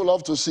 I would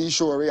love to see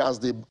Shore as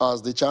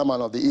the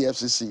chairman of the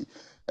EFCC.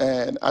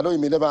 And I know he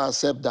may never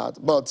accept that,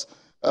 but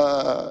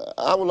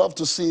I would love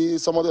to see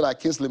somebody like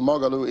Kingsley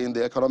Moghalu in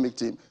the economic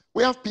team.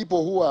 We have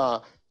people who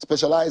are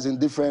specialized in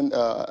different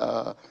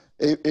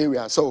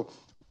areas. So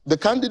the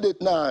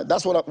candidate now,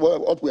 that's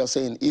what we are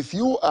saying. If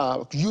you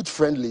are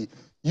youth-friendly,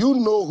 you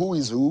know who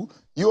is who,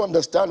 you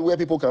understand where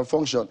people can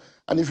function.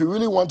 And if you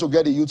really want to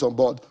get the youth on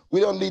board,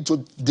 we don't need to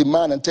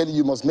demand and tell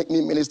you must make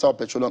me Minister of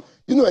Petroleum.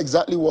 You know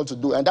exactly what to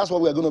do, and that's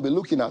what we're going to be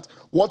looking at.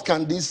 What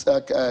can this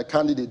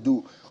candidate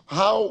do?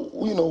 How,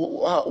 you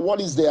know,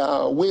 what is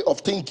their way of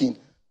thinking?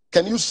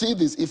 Can you see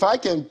this? If I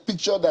can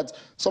picture that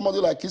somebody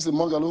like Kingsley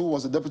Moghalu, who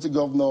was the deputy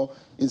governor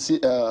in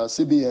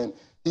CBN,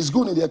 is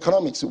good in the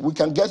economics, we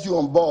can get you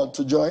on board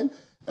to join.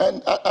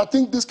 And I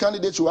think this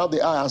candidate should have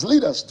the eye as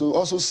leaders to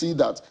also see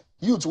that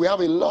youth, we have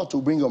a lot to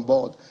bring on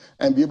board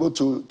and be able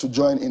to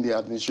join in the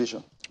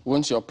administration.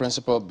 Won't your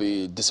principal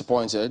be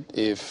disappointed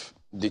if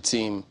the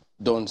team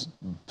don't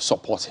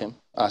support him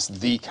as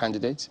the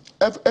candidate?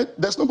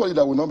 There's nobody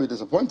that will not be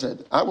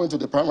disappointed. I went to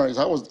the primaries.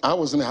 I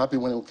wasn't happy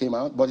when it came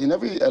out, but in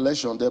every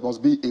election, there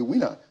must be a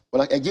winner.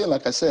 But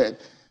like I said,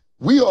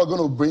 we are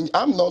going to bring,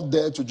 I'm not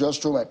there to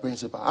just throw my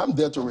principal. I'm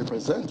there to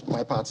represent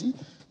my party.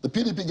 The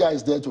PDP guy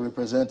is there to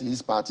represent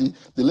his party.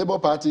 The Labour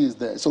Party is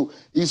there. So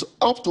it's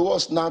up to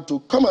us now to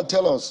come and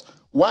tell us,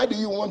 why do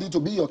you want it to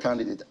be your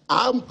candidate?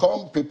 I'm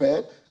come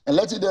prepared and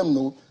letting them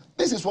know,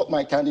 this is what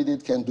my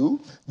candidate can do.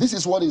 This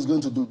is what he's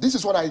going to do. This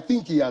is what I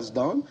think he has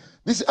done.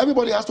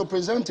 Everybody has to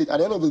present it. At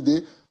the end of the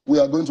day, we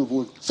are going to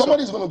vote.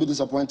 Somebody's going to be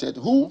disappointed.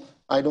 Who?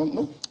 I don't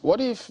know. What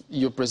if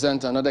you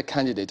present another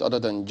candidate other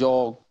than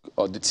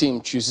or the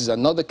team chooses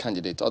another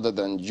candidate other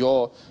than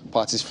your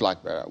party's flag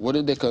bearer?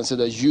 Wouldn't they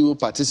consider you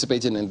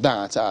participating in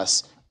that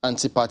as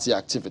anti-party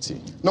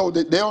activity? No,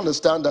 they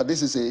understand that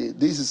this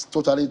is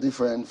totally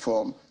different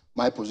from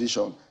my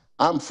position.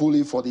 I'm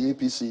fully for the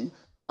APC.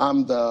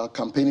 I'm the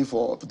campaigning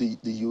for the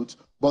youth.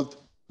 But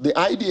the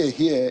idea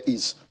here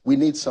is we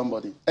need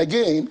somebody.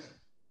 Again,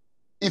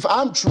 if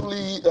I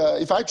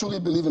truly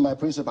believe in my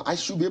principle, I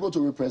should be able to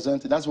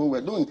represent it. That's what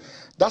we're doing.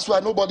 That's why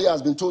nobody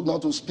has been told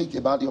not to speak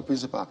about your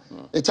principle.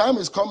 The time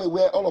is coming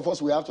where all of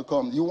us will have to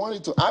come.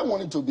 I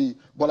want it to be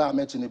Bola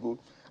Ahmed Tinubu.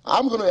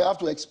 I'm going to have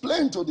to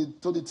explain to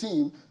the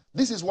team,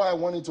 this is why I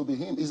want it to be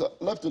him. It's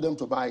left to them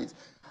to buy it.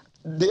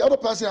 The other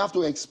person have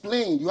to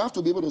explain. You have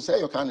to be able to say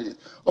your candidate.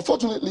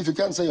 Unfortunately, if you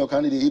can't say your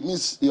candidate, it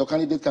means your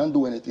candidate can't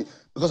do anything.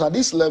 Because at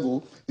this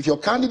level, if your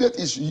candidate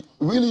is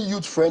really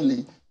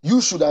youth-friendly, you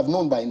should have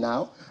known by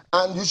now,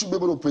 and you should be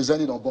able to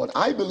present it on board.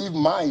 I believe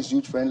mine is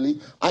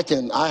youth-friendly. I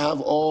have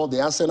all the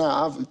arsenal,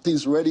 I have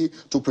things ready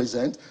to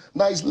present.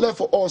 Now it's left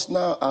for us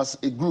now as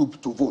a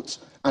group to vote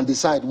and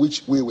decide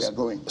which way we are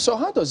going. So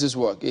how does this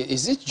work?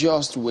 Is it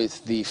just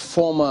with the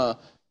former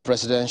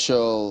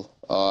presidential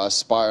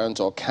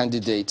aspirant or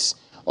candidates,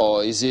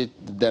 or is it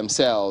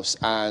themselves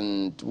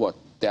and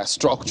their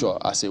structure,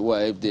 as it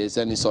were, if there's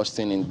any such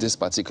thing in this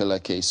particular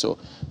case? So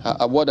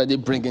what are they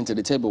bringing to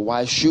the table?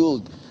 Why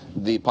should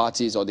the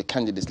parties or the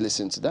candidates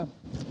listen to them?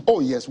 Oh,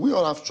 yes, we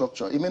all have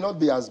structure. It may not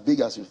be as big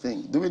as you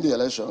think. During the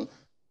election,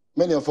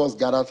 many of us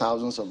gather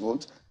thousands of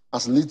votes.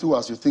 As little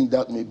as you think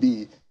that may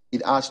be,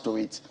 it adds to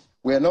it.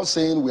 We are not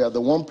saying we are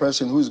the one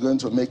person who is going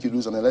to make you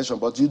lose an election,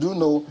 but you do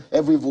know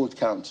every vote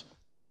counts.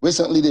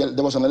 Recently,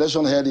 there was an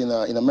election held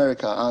in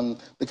America, and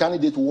the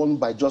candidate won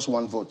by just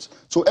one vote.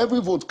 So every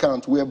vote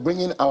counts. We are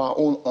bringing our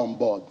own on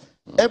board.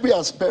 Every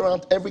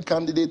aspirant, every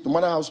candidate, no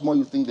matter how small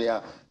you think they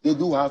are, they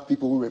do have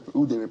people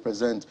who they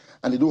represent,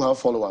 and they do have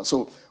followers.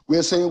 So we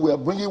are saying we are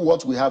bringing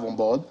what we have on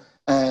board,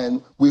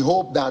 and we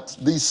hope that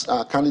these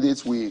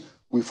candidates will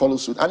follow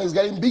suit. And it's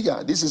getting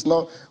bigger. This is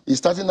not, it's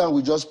starting now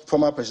with just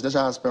former presidential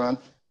aspirant.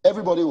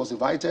 Everybody was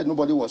invited.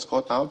 Nobody was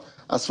cut out.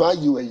 As far as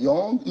you were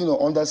young,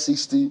 under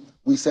 60,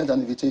 we sent an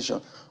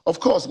invitation. Of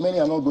course,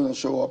 many are not going to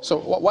show up. So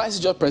why is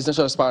it just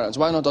presidential aspirants?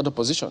 Why not other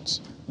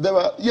positions?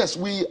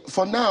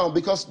 For now,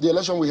 because the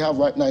election we have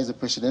right now is a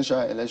presidential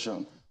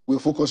election, we're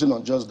focusing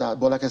on just that.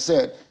 But like I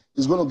said,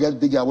 it's going to get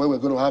bigger where we're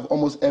going to have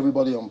almost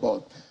everybody on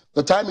board.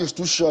 The time is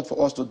too short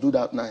for us to do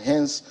that now.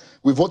 Hence,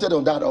 we voted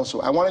on that also.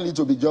 I wanted it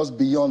to be just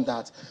beyond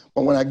that.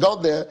 But when I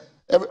got there,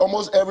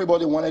 almost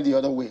everybody wanted the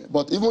other way.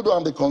 But even though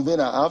I'm the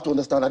convener, I have to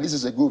understand that this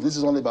is a group. This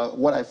is only about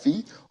what I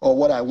feel or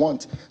what I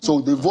want. So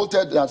they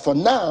voted that for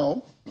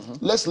now,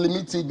 let's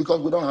limit it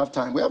because we don't have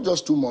time. We have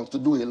just 2 months to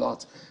do a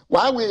lot.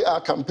 While we are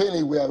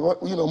campaigning, we are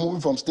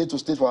moving from state to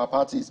state for our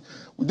parties.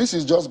 This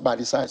is just by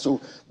the side. So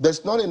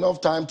there's not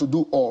enough time to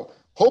do all.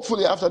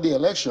 Hopefully after the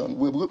election,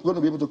 we're going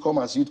to be able to come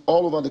as youth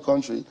all over the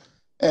country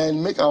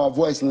and make our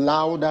voice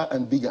louder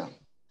and bigger.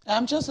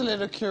 I'm just a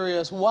little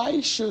curious.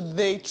 Why should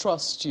they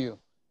trust you?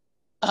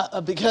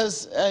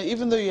 Because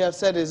even though you have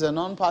said it's a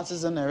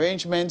non-partisan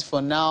arrangement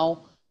for now,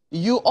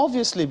 you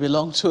obviously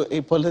belong to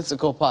a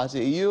political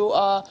party. You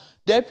are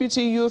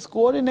Deputy Youth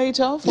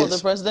Coordinator for the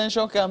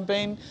presidential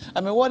campaign.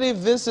 I mean, what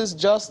if this is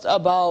just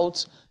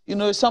about,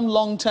 some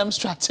long-term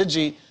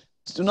strategy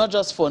not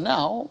just for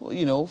now,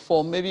 you know,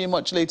 for maybe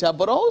much later,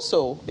 but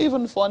also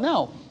even for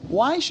now.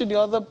 Why should the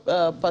other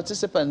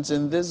participants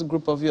in this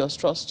group of yours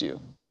trust you?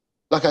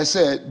 Like I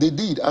said, they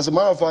did. As a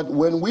matter of fact,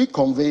 when we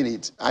convened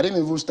it, I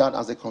didn't even start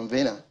as a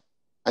convener.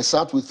 I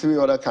sat with 3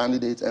 other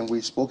candidates and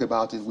we spoke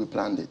about it, we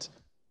planned it.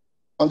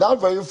 On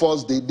that very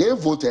first day, they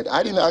voted.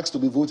 I didn't ask to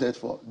be voted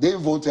for. They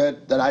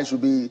voted that I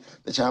should be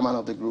the chairman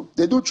of the group.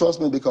 They do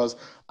trust me because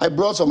I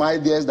brought some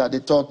ideas that they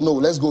thought, no,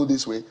 let's go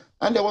this way.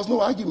 And there was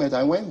no argument.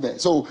 I went there.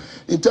 So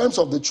in terms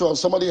of the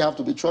trust, somebody have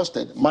to be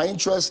trusted. My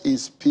interest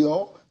is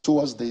pure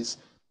towards this.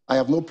 I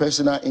have no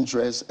personal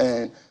interest,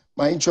 and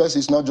my interest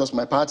is not just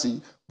my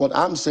party, but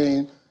I'm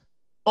saying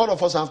all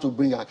of us have to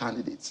bring our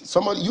candidates.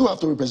 Somebody, you have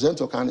to represent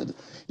your candidate.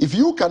 If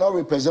you cannot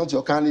represent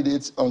your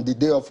candidates on the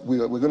day of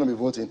we're going to be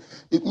voting,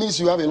 it means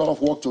you have a lot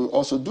of work to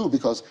also do,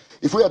 because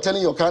if we are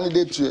telling your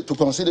candidate to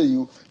consider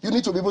you, you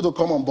need to be able to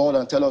come on board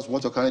and tell us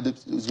what your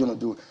candidate is going to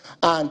do.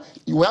 And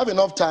you have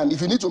enough time.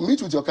 If you need to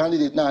meet with your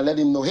candidate now and let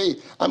him know, hey,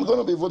 I'm going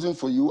to be voting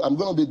for you. I'm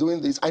going to be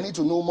doing this. I need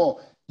to know more.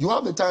 You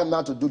have the time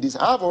now to do this.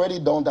 I have already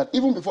done that.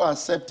 Even before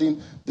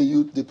accepting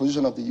the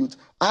position of the youth,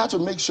 I had to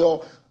make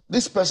sure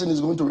this person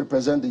is going to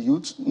represent the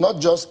youth, not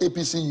just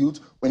APC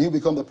youth when you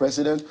become the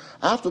president.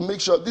 I have to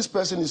make sure this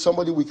person is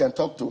somebody we can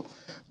talk to.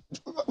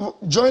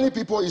 Joining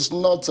people is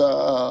not,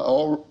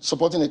 or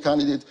supporting a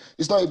candidate,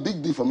 it's not a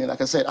big deal for me.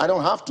 Like I said, I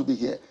don't have to be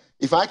here.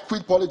 If I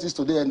quit politics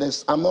today, and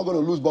I'm not going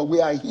to lose, but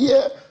we are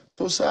here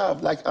to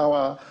serve, like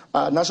our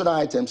national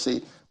items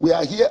say. We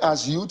are here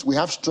as youth. We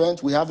have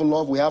strength, we have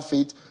love, we have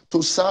faith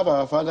to serve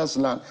our father's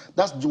land.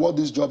 That's what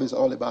this job is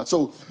all about.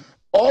 So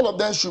all of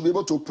them should be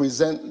able to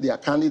present their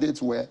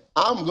candidates where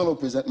I'm going to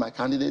present my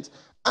candidate.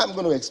 I'm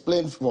going to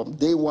explain from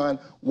day one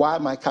why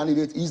my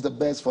candidate is the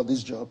best for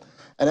this job.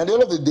 And at the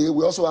end of the day,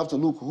 we also have to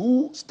look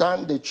who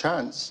stand the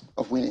chance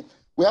of winning.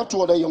 We have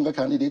 2 other younger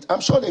candidates.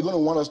 I'm sure they're going to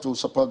want us to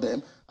support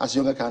them as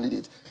younger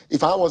candidates.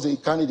 If I was a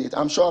candidate,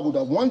 I'm sure I would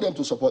have wanted them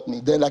to support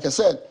me. Then, like I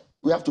said,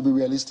 we have to be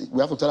realistic.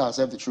 We have to tell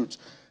ourselves the truth.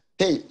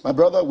 Hey, my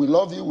brother, we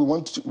love you.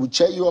 We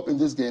cheer you up in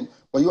this game,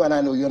 but you and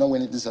I know you're not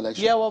winning this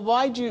election. Yeah, well,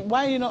 why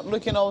are you not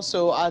looking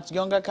also at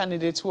younger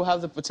candidates who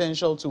have the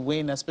potential to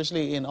win,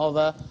 especially in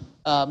other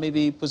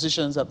maybe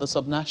positions at the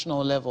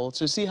subnational level,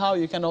 to see how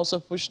you can also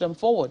push them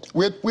forward?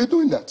 We're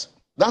doing that.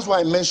 That's why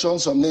I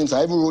mentioned some names.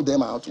 I even wrote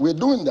them out. We're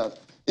doing that.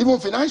 Even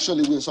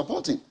financially, we're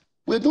supporting.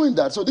 We're doing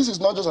that. So this is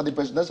not just at the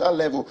presidential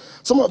level.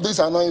 Some of these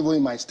are not even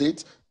in my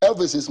state.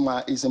 Elvis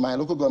is in my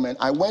local government.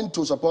 I went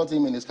to support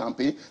him in his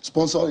campaign,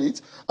 sponsor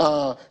it.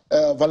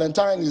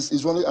 Valentine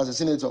is running as a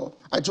senator.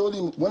 I told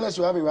him, when else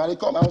you have a rally,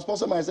 come. I will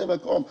sponsor myself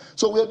and come.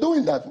 So we're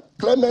doing that.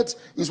 Clement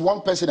is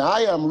one person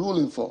I am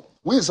ruling for.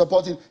 We're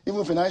supporting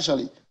even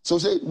financially. So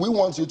say, we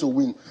want you to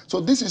win.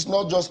 So this is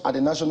not just at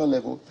the national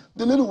level.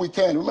 The little we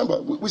can,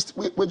 remember,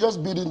 we're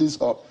just building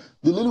this up.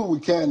 The little we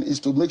can is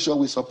to make sure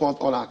we support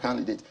all our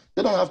candidates.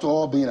 They don't have to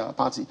all be in our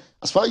party.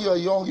 As far as you are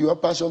young, you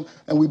have passion,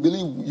 and we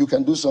believe you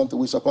can do something,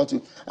 we support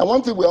you. And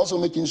one thing we're also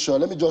making sure,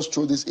 let me just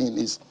throw this in,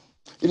 is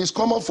it is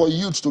common for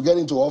youths to get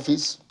into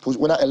office,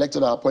 whether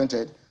elected or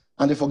appointed,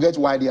 and they forget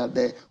why they are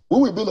there. We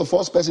will be the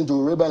first person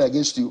to rebel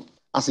against you.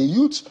 As a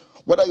youth,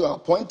 whether you are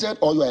appointed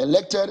or you are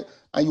elected,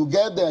 and you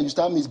get there and you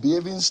start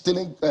misbehaving,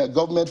 stealing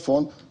government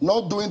funds,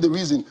 not doing the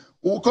reason,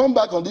 we'll come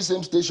back on this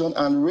same station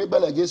and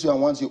rebel against you and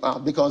want you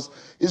out, because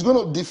it's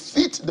going to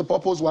defeat the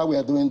purpose why we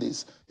are doing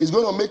this. It's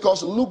going to make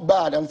us look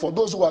bad, and for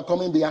those who are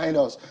coming behind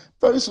us,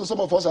 very soon some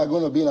of us are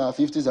going to be in our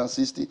 50s and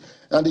 60s,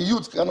 and the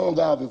youth can no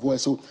longer have a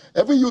voice. So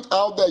every youth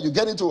out there, you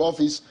get into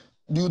office,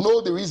 you know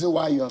the reason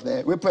why you are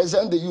there.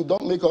 Represent the youth.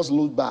 Don't make us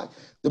look back.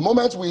 The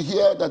moment we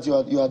hear that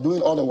you are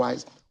doing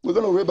otherwise, we're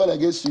going to rebel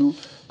against you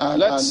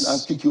and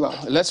kick you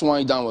out. Let's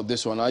wind down with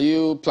this one. Are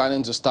you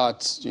planning to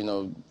start,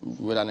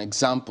 with an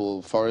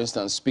example, for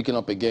instance, speaking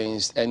up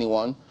against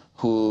anyone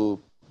who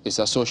is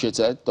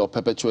associated or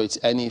perpetuates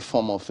any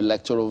form of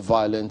electoral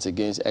violence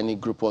against any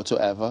group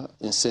whatsoever,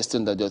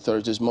 insisting that the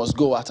authorities must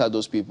go after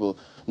those people,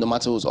 no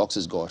matter whose ox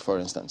is God, for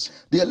instance?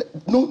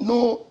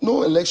 No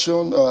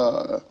election,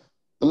 the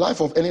life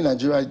of any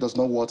Nigerian does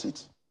not worth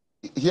it.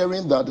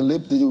 Hearing that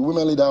the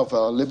women leader of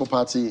Labour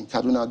Party in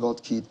Kaduna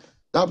got killed,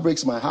 that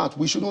breaks my heart.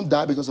 We shouldn't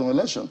die because of an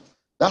election.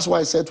 That's why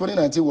I said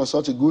 2019 was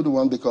such a good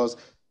one, because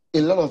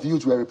a lot of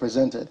youth were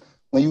represented.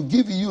 When you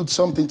give youth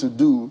something to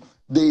do,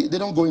 they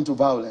don't go into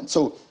violence.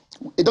 So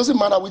it doesn't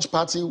matter which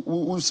party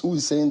who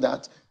is saying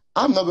that.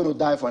 I'm not going to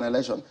die for an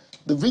election.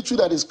 The victory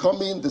that is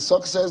coming, the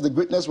success, the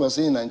greatness we're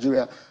seeing in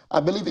Nigeria, I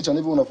believe each and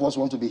every one of us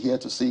want to be here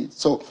to see it.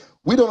 So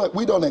we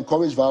don't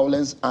encourage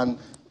violence, and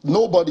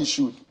nobody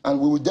should. And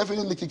we will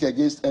definitely kick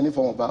against any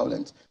form of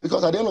violence,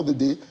 because at the end of the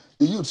day,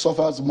 the youth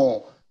suffers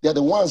more. They're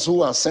the ones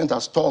who are sent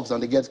as thugs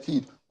and they get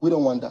killed. We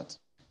don't want that.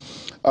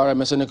 All right,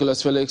 Mr.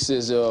 Nicholas Felix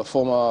is a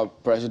former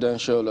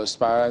presidential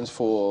aspirant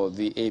for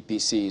the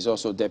APC. He's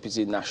also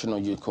Deputy National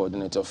Youth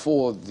Coordinator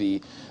for the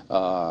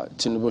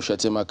Tinubu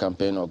Shetima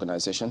Campaign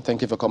Organization.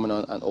 Thank you for coming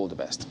on, and all the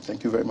best.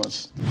 Thank you very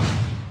much.